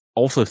is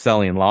also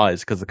selling lies,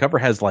 because the cover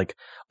has like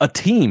a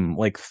team,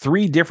 like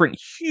 3 different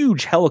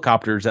huge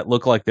helicopters that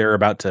look like they're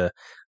about to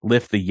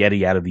lift the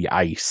Yeti out of the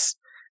ice,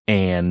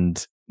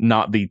 and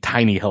not the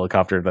tiny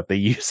helicopter that they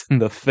use in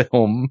the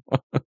film.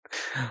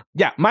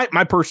 Yeah,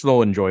 my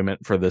personal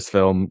enjoyment for this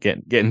film,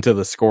 getting to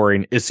the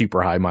scoring, is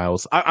super high,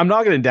 Miles. I'm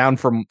knocking it down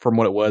from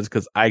what it was,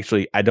 because I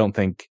don't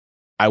think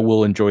I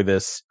will enjoy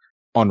this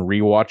on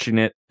rewatching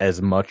it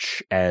as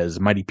much as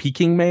Mighty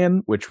Peking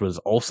Man, which was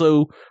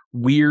also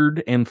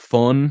weird and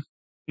fun.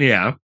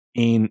 Yeah.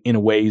 In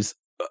ways.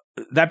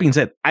 That being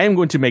said, I am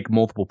going to make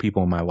multiple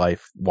people in my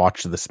life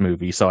watch this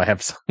movie, so I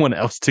have someone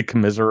else to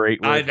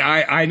commiserate with.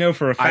 I know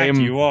for a fact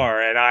you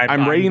are, and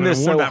I'm rating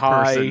this so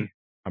high. Person.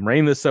 I'm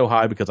rating this so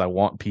high because I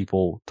want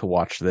people to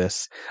watch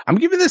this. I'm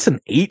giving this an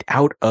 8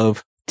 out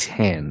of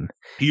 10.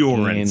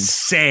 You're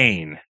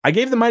insane. I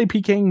gave the Mighty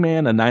Peking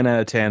Man a 9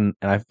 out of 10,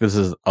 and this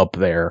is up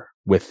there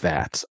with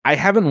that. I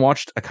haven't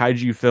watched a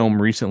kaiju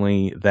film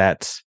recently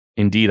that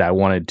indeed I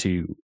wanted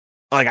to.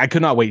 Like, I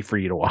could not wait for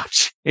you to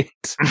watch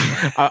it.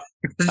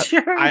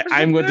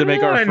 I'm going to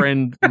make our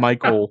friend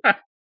Michael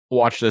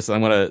watch this. I'm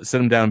going to sit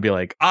him down and be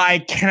like, I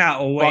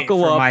cannot wait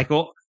for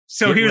Michael.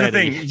 So here's the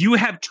thing. You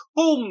have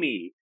told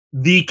me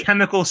the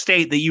chemical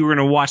state that you were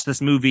going to watch this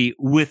movie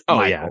with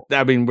Michael. Yeah.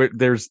 I mean,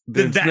 there's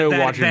no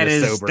watching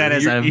this sober. That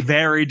is a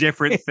very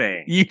different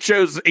thing. You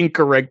chose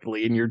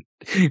incorrectly in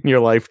your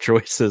life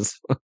choices.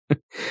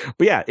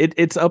 But yeah,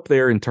 it's up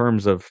there in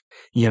terms of,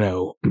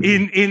 in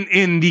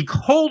the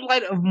cold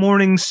light of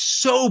morning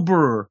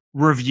sober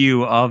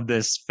review of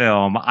this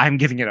film, I'm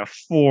giving it a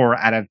 4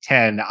 out of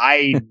 10.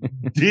 I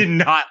did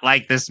not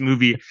like this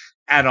movie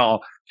at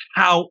all.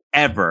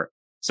 However,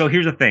 so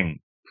here's the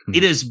thing.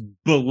 It is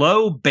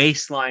below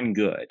baseline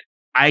good.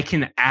 I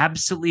can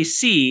absolutely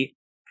see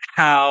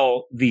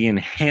how the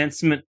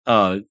enhancement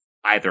of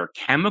either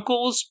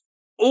chemicals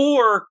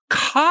or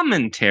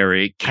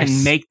commentary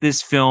can make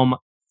this film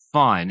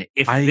fun.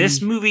 If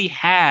this movie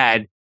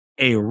had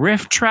a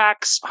riff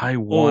tracks or an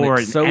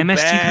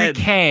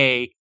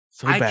MST3K,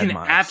 I can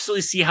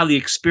absolutely see how the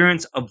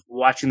experience of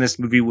watching this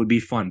movie would be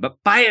fun. But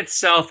by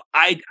itself,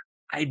 I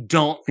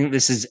don't think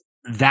this is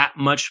that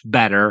much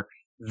better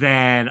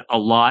than a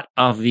lot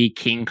of the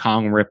King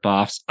Kong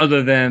ripoffs,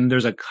 other than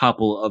there's a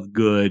couple of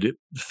good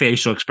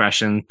facial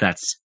expressions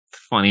that's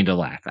funny to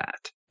laugh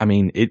at. I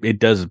mean, it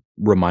does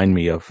remind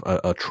me of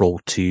a Troll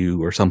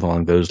 2 or something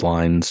along those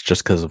lines,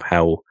 just because of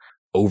how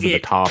over the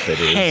top it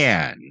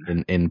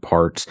is in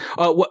parts.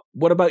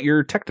 What about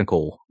your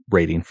technical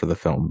rating for the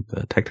film,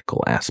 the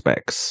technical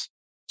aspects?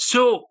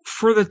 So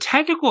for the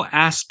technical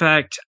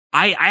aspect,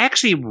 I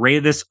actually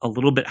rated this a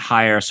little bit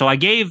higher. So I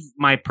gave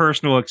my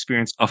personal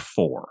experience a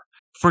 4.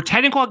 For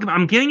technical,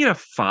 I'm giving it a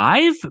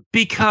 5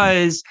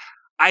 because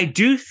I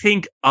do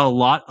think a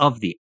lot of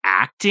the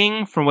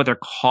acting from what they're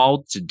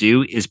called to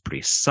do is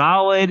pretty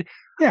solid.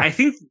 Yeah. I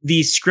think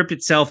the script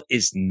itself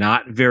is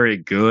not very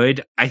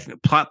good. I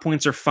think plot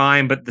points are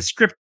fine, but the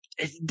script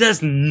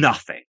does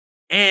nothing.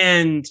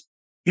 And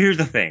here's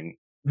the thing.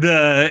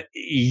 The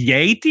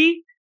Yeti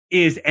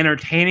is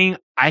entertaining.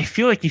 I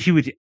feel like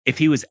if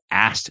he was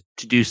asked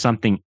to do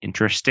something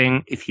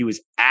interesting, if he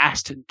was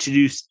asked to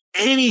do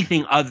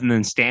anything other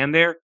than stand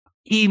there,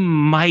 he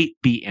might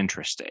be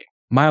interesting.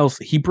 Miles,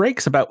 he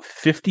breaks about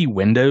 50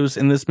 windows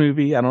in this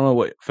movie. I don't know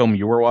what film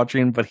you were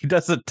watching, but he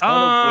does a ton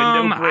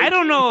of window breaking. I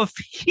don't know if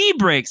he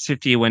breaks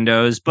 50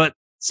 windows, but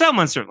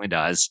someone certainly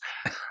does.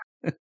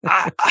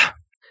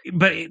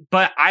 But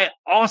I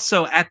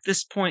also, at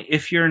this point,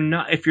 if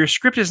your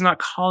script is not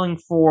calling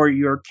for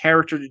your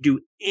character to do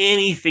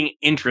anything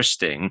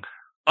interesting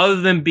other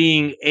than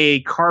being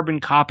a carbon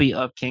copy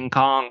of King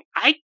Kong,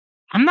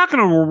 I'm not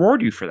going to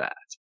reward you for that.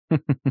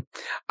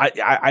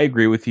 I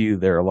agree with you.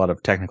 There are a lot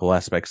of technical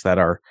aspects that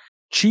are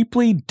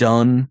cheaply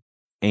done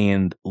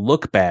and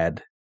look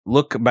bad.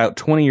 Look about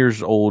 20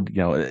 years old. You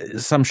know,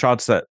 some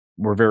shots that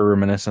were very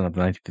reminiscent of the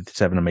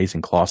 1957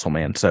 Amazing Colossal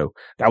Man. So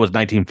that was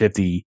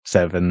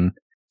 1957.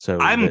 So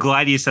I'm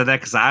glad you said that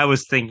because I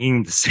was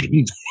thinking the same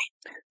thing.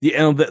 You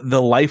know,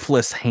 the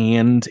lifeless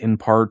hand in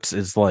parts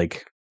is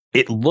like,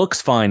 it looks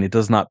fine. It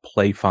does not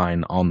play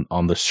fine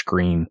on the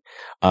screen.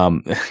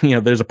 You know,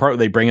 there's a part where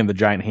they bring in the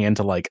giant hand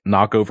to like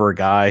knock over a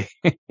guy,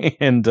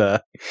 and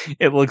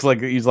it looks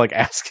like he's like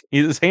asking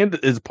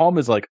his palm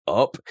is like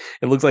up.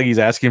 It looks like he's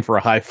asking for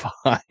a high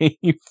five.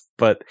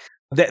 But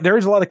there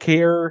is a lot of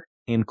care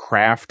and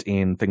craft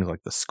in things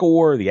like the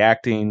score, the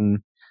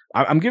acting.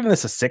 I'm giving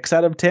this a 6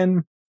 out of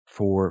 10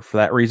 for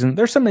that reason.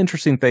 There's some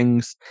interesting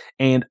things,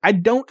 and I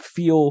don't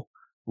feel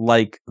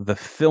like the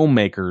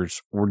filmmakers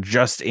were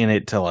just in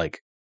it to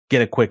like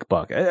get a quick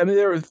buck. I mean,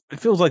 it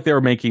feels like they were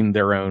making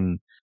their own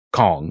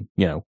Kong,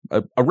 you know,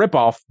 a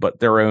ripoff, but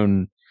their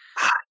own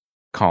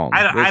Kong.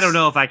 I don't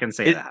know if I can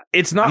say that.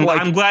 It's not like,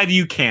 I'm glad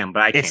you can,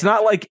 but I can't. It's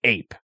not like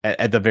Ape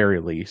at the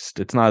very least.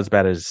 It's not as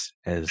bad as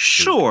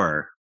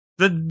sure.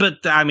 But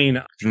I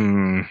mean,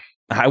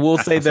 I will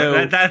say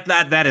though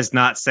that is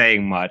not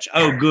saying much.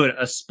 Oh, good.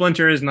 A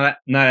splinter is not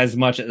as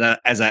much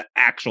as an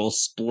actual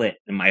split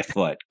in my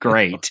foot.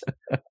 Great.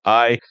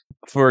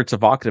 For its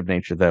evocative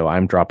nature though,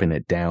 I'm dropping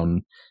it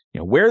down. You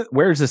know,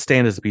 where does this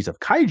stand as a piece of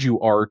kaiju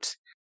art?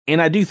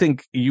 And I do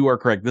think you are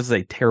correct. This is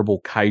a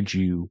terrible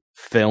kaiju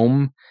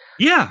film.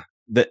 Yeah.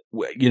 That,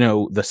 you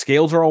know, the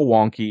scales are all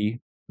wonky.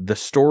 The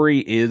story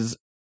is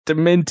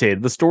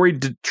demented. The story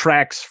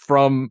detracts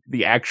from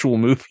the actual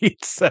movie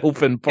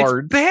itself in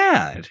parts. It's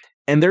bad.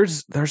 And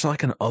there's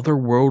like an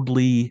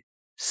otherworldly,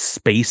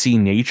 spacey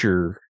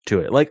nature to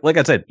it. Like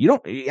I said, you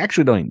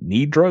actually don't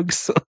need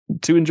drugs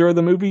to enjoy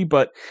the movie,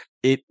 but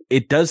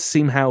it does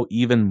seem how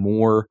even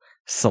more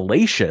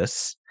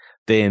salacious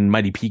than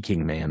Mighty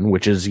Peking Man,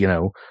 which is, you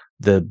know,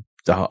 the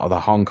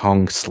Hong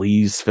Kong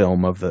sleaze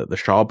film of the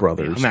Shaw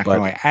brothers. I'm not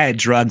gonna lie, I had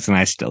drugs and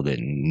I still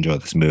didn't enjoy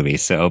this movie.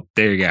 So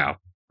there you go.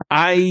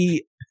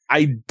 I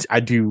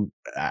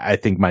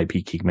think my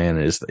Peking Man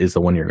is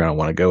the one you're going to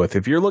want to go with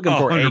if you're looking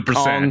for 100%, a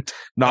Kong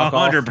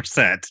knockoff.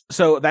 100%.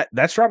 So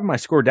that's dropping my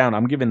score down.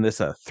 I'm giving this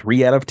a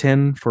 3 out of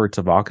 10 for its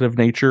evocative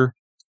nature.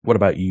 What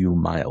about you,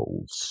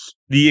 Miles?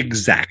 The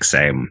exact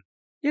same.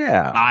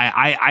 Yeah.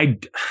 I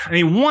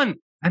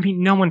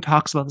mean, no one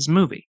talks about this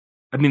movie.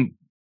 I mean,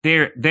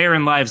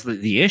 therein lies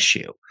the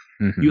issue.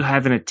 Mm-hmm. You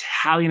have an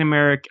Italian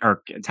American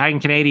or Italian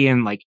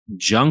Canadian like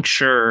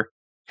juncture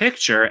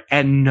picture,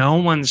 and no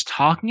one's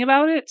talking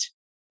about it.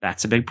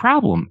 That's a big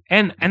problem.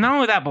 And not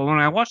only that, but when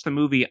I watch the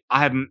movie,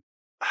 I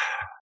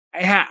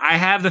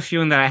have the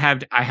feeling that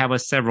I have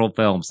with several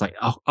films. Like,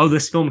 oh,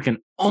 this film can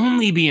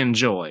only be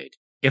enjoyed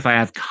if I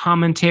have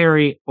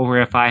commentary or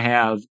if I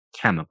have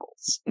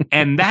chemicals,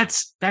 and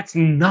that's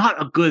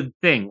not a good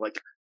thing. Like,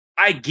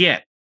 I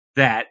get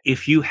that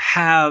if you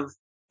have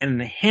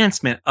an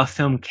enhancement, a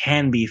film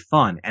can be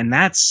fun, and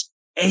that's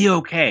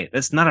A-okay.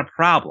 That's not a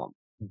problem.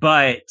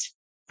 But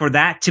for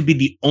that to be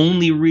the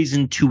only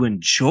reason to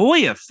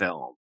enjoy a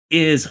film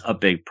is a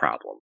big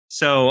problem.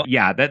 So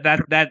yeah,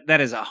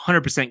 that is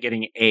 100%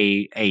 getting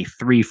a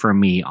 3 for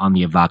me on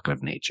the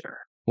evocative nature.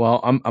 Well,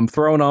 I'm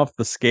throwing off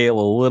the scale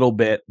a little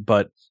bit,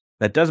 but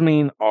that does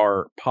mean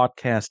our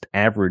podcast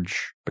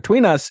average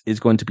between us is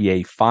going to be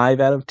a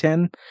 5 out of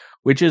 10,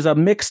 which is a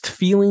mixed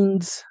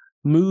feelings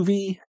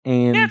movie.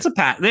 And yeah,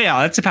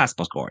 it's a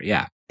passable score.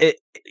 Yeah.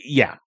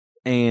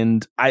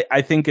 And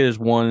I think it is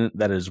one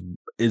that is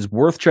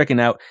worth checking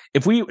out.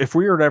 If we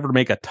were to ever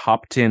make a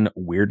top 10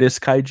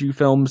 weirdest kaiju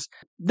films,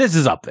 this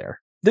is up there.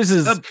 This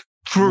is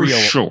for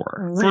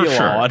sure.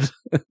 Odd.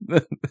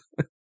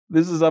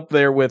 This is up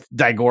there with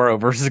Daigoro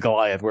versus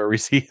Goliath, where we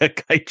see a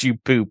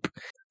kaiju poop.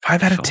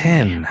 5 out of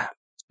 10.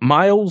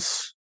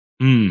 Miles,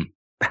 you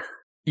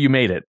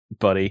made it,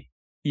 buddy.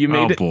 You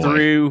made it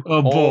through.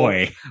 Oh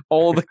boy!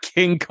 All the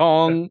King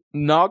Kong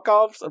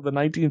knockoffs of the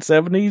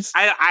 1970s.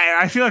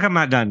 I feel like I'm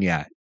not done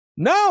yet.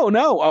 No.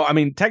 Oh, I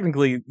mean,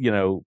 technically, you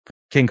know,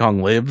 King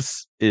Kong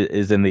Lives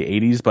is in the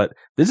 80s, but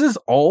this is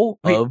all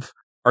of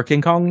our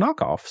King Kong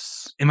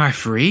knockoffs. Am I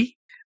free?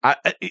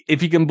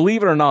 If you can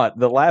believe it or not,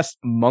 the last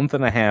month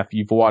and a half,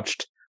 you've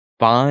watched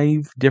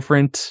 5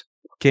 different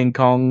King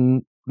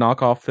Kong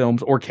knockoff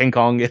films, or King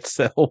Kong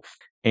itself.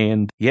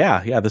 And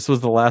yeah, this was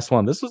the last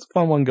one. This was a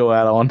fun one to go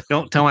out on.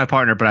 Don't tell my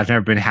partner, but I've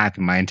never been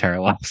happy my entire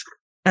life.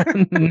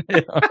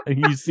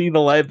 You see the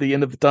light at the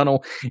end of the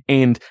tunnel.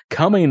 And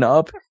coming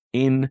up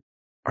in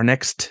our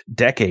next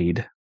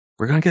decade,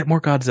 we're going to get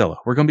more Godzilla.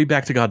 We're going to be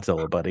back to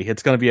Godzilla, buddy.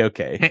 It's going to be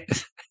okay.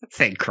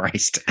 Thank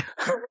Christ.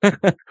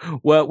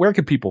 Well, where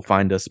can people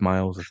find us,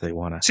 Miles, if they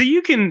want to? So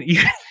you can,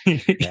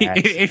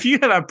 if you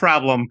have a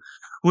problem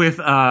with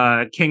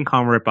King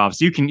Kong ripoffs,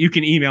 you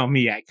can email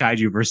me at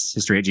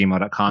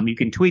kaijuversushistory@gmail.com. You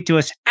can tweet to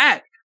us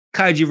at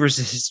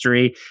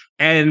kaijuversushistory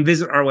and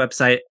visit our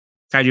website,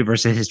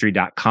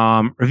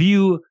 kaijuversushistory.com.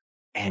 Review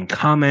and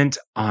comment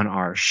on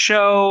our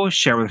show,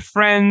 share with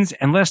friends,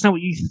 and let us know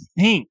what you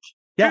think.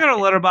 Check out our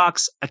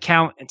Letterboxd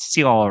account and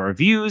see all our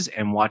reviews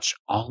and watch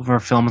all of our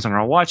films on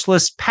our watch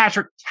list.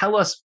 Patrick, tell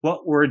us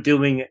what we're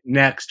doing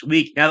next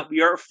week now that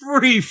we are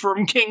free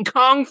from King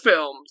Kong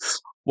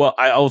films. Well,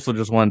 I also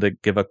just wanted to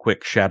give a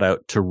quick shout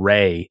out to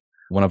Ray,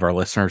 one of our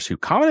listeners who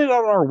commented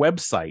on our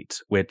website,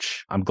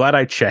 which I'm glad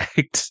I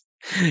checked.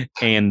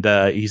 And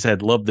he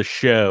said, love the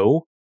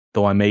show,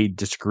 though I may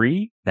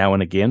disagree now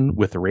and again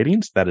with the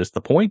ratings. That is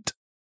the point.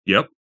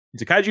 Yep.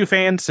 He's a kaiju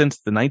fan since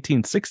the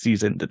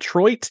 1960s in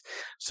Detroit.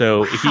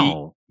 So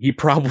he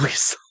probably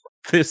saw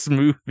this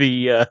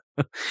movie, as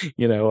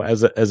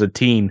a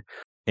teen.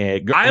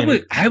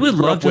 I would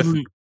love with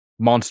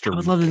monster. I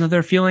would love to know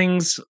their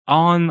feelings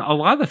on a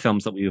lot of the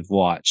films that we've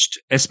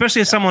watched,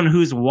 especially as someone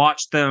who's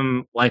watched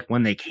them like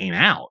when they came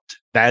out.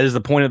 That is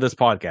the point of this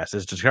podcast,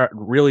 is to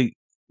really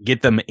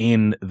get them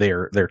in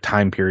their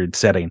time period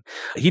setting.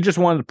 He just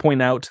wanted to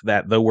point out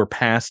that though we're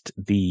past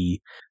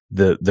the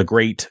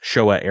great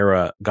Showa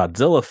era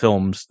Godzilla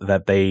films,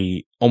 that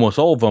they almost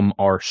all of them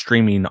are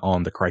streaming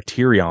on the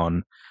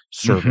Criterion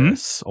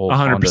service, all 100%.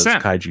 Honda's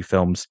kaiju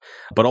films,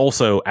 but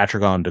also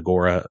Atragon,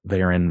 Dagora,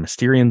 Varan,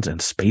 Mysterians,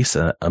 and Space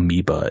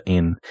Amoeba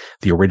in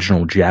the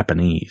original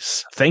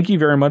Japanese. Thank you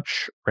very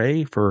much,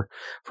 Ray, for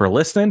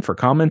listening, for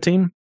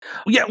commenting.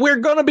 Yeah, we're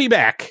gonna be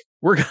back.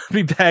 We're gonna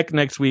be back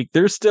next week.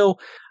 There's still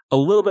a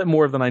little bit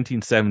more of the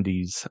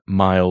 1970s,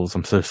 Miles.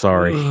 I'm so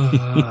sorry.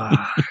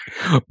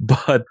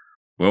 But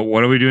well,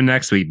 what are we doing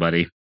next week,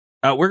 buddy?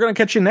 We're going to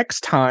catch you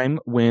next time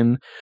when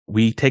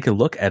we take a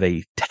look at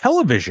a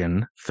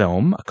television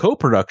film, a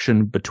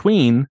co-production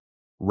between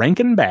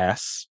Rankin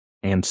Bass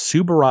and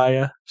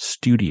Subaraya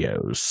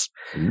Studios.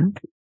 Mm-hmm.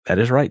 That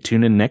is right.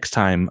 Tune in next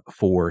time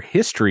for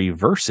History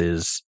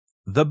versus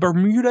the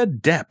Bermuda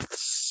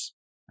Depths.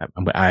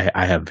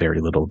 I have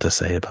very little to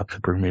say about the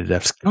Bermuda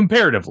Depths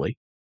comparatively.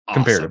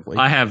 Awesome. Comparatively.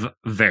 I have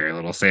very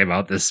little to say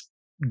about this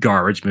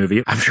garbage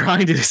movie. I'm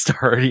trying to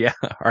start. Yeah.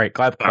 All right.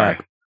 Clap. All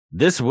right.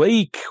 This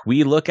week,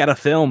 we look at a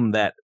film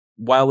that,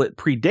 while it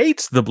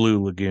predates The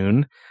Blue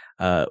Lagoon,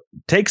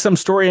 takes some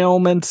story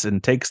elements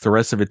and takes the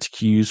rest of its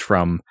cues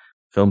from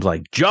films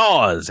like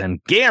Jaws and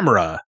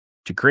Gamera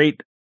to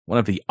create one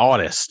of the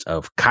oddest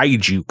of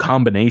kaiju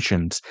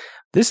combinations.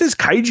 This is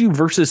Kaiju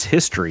versus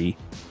History,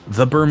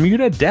 The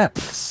Bermuda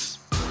Depths.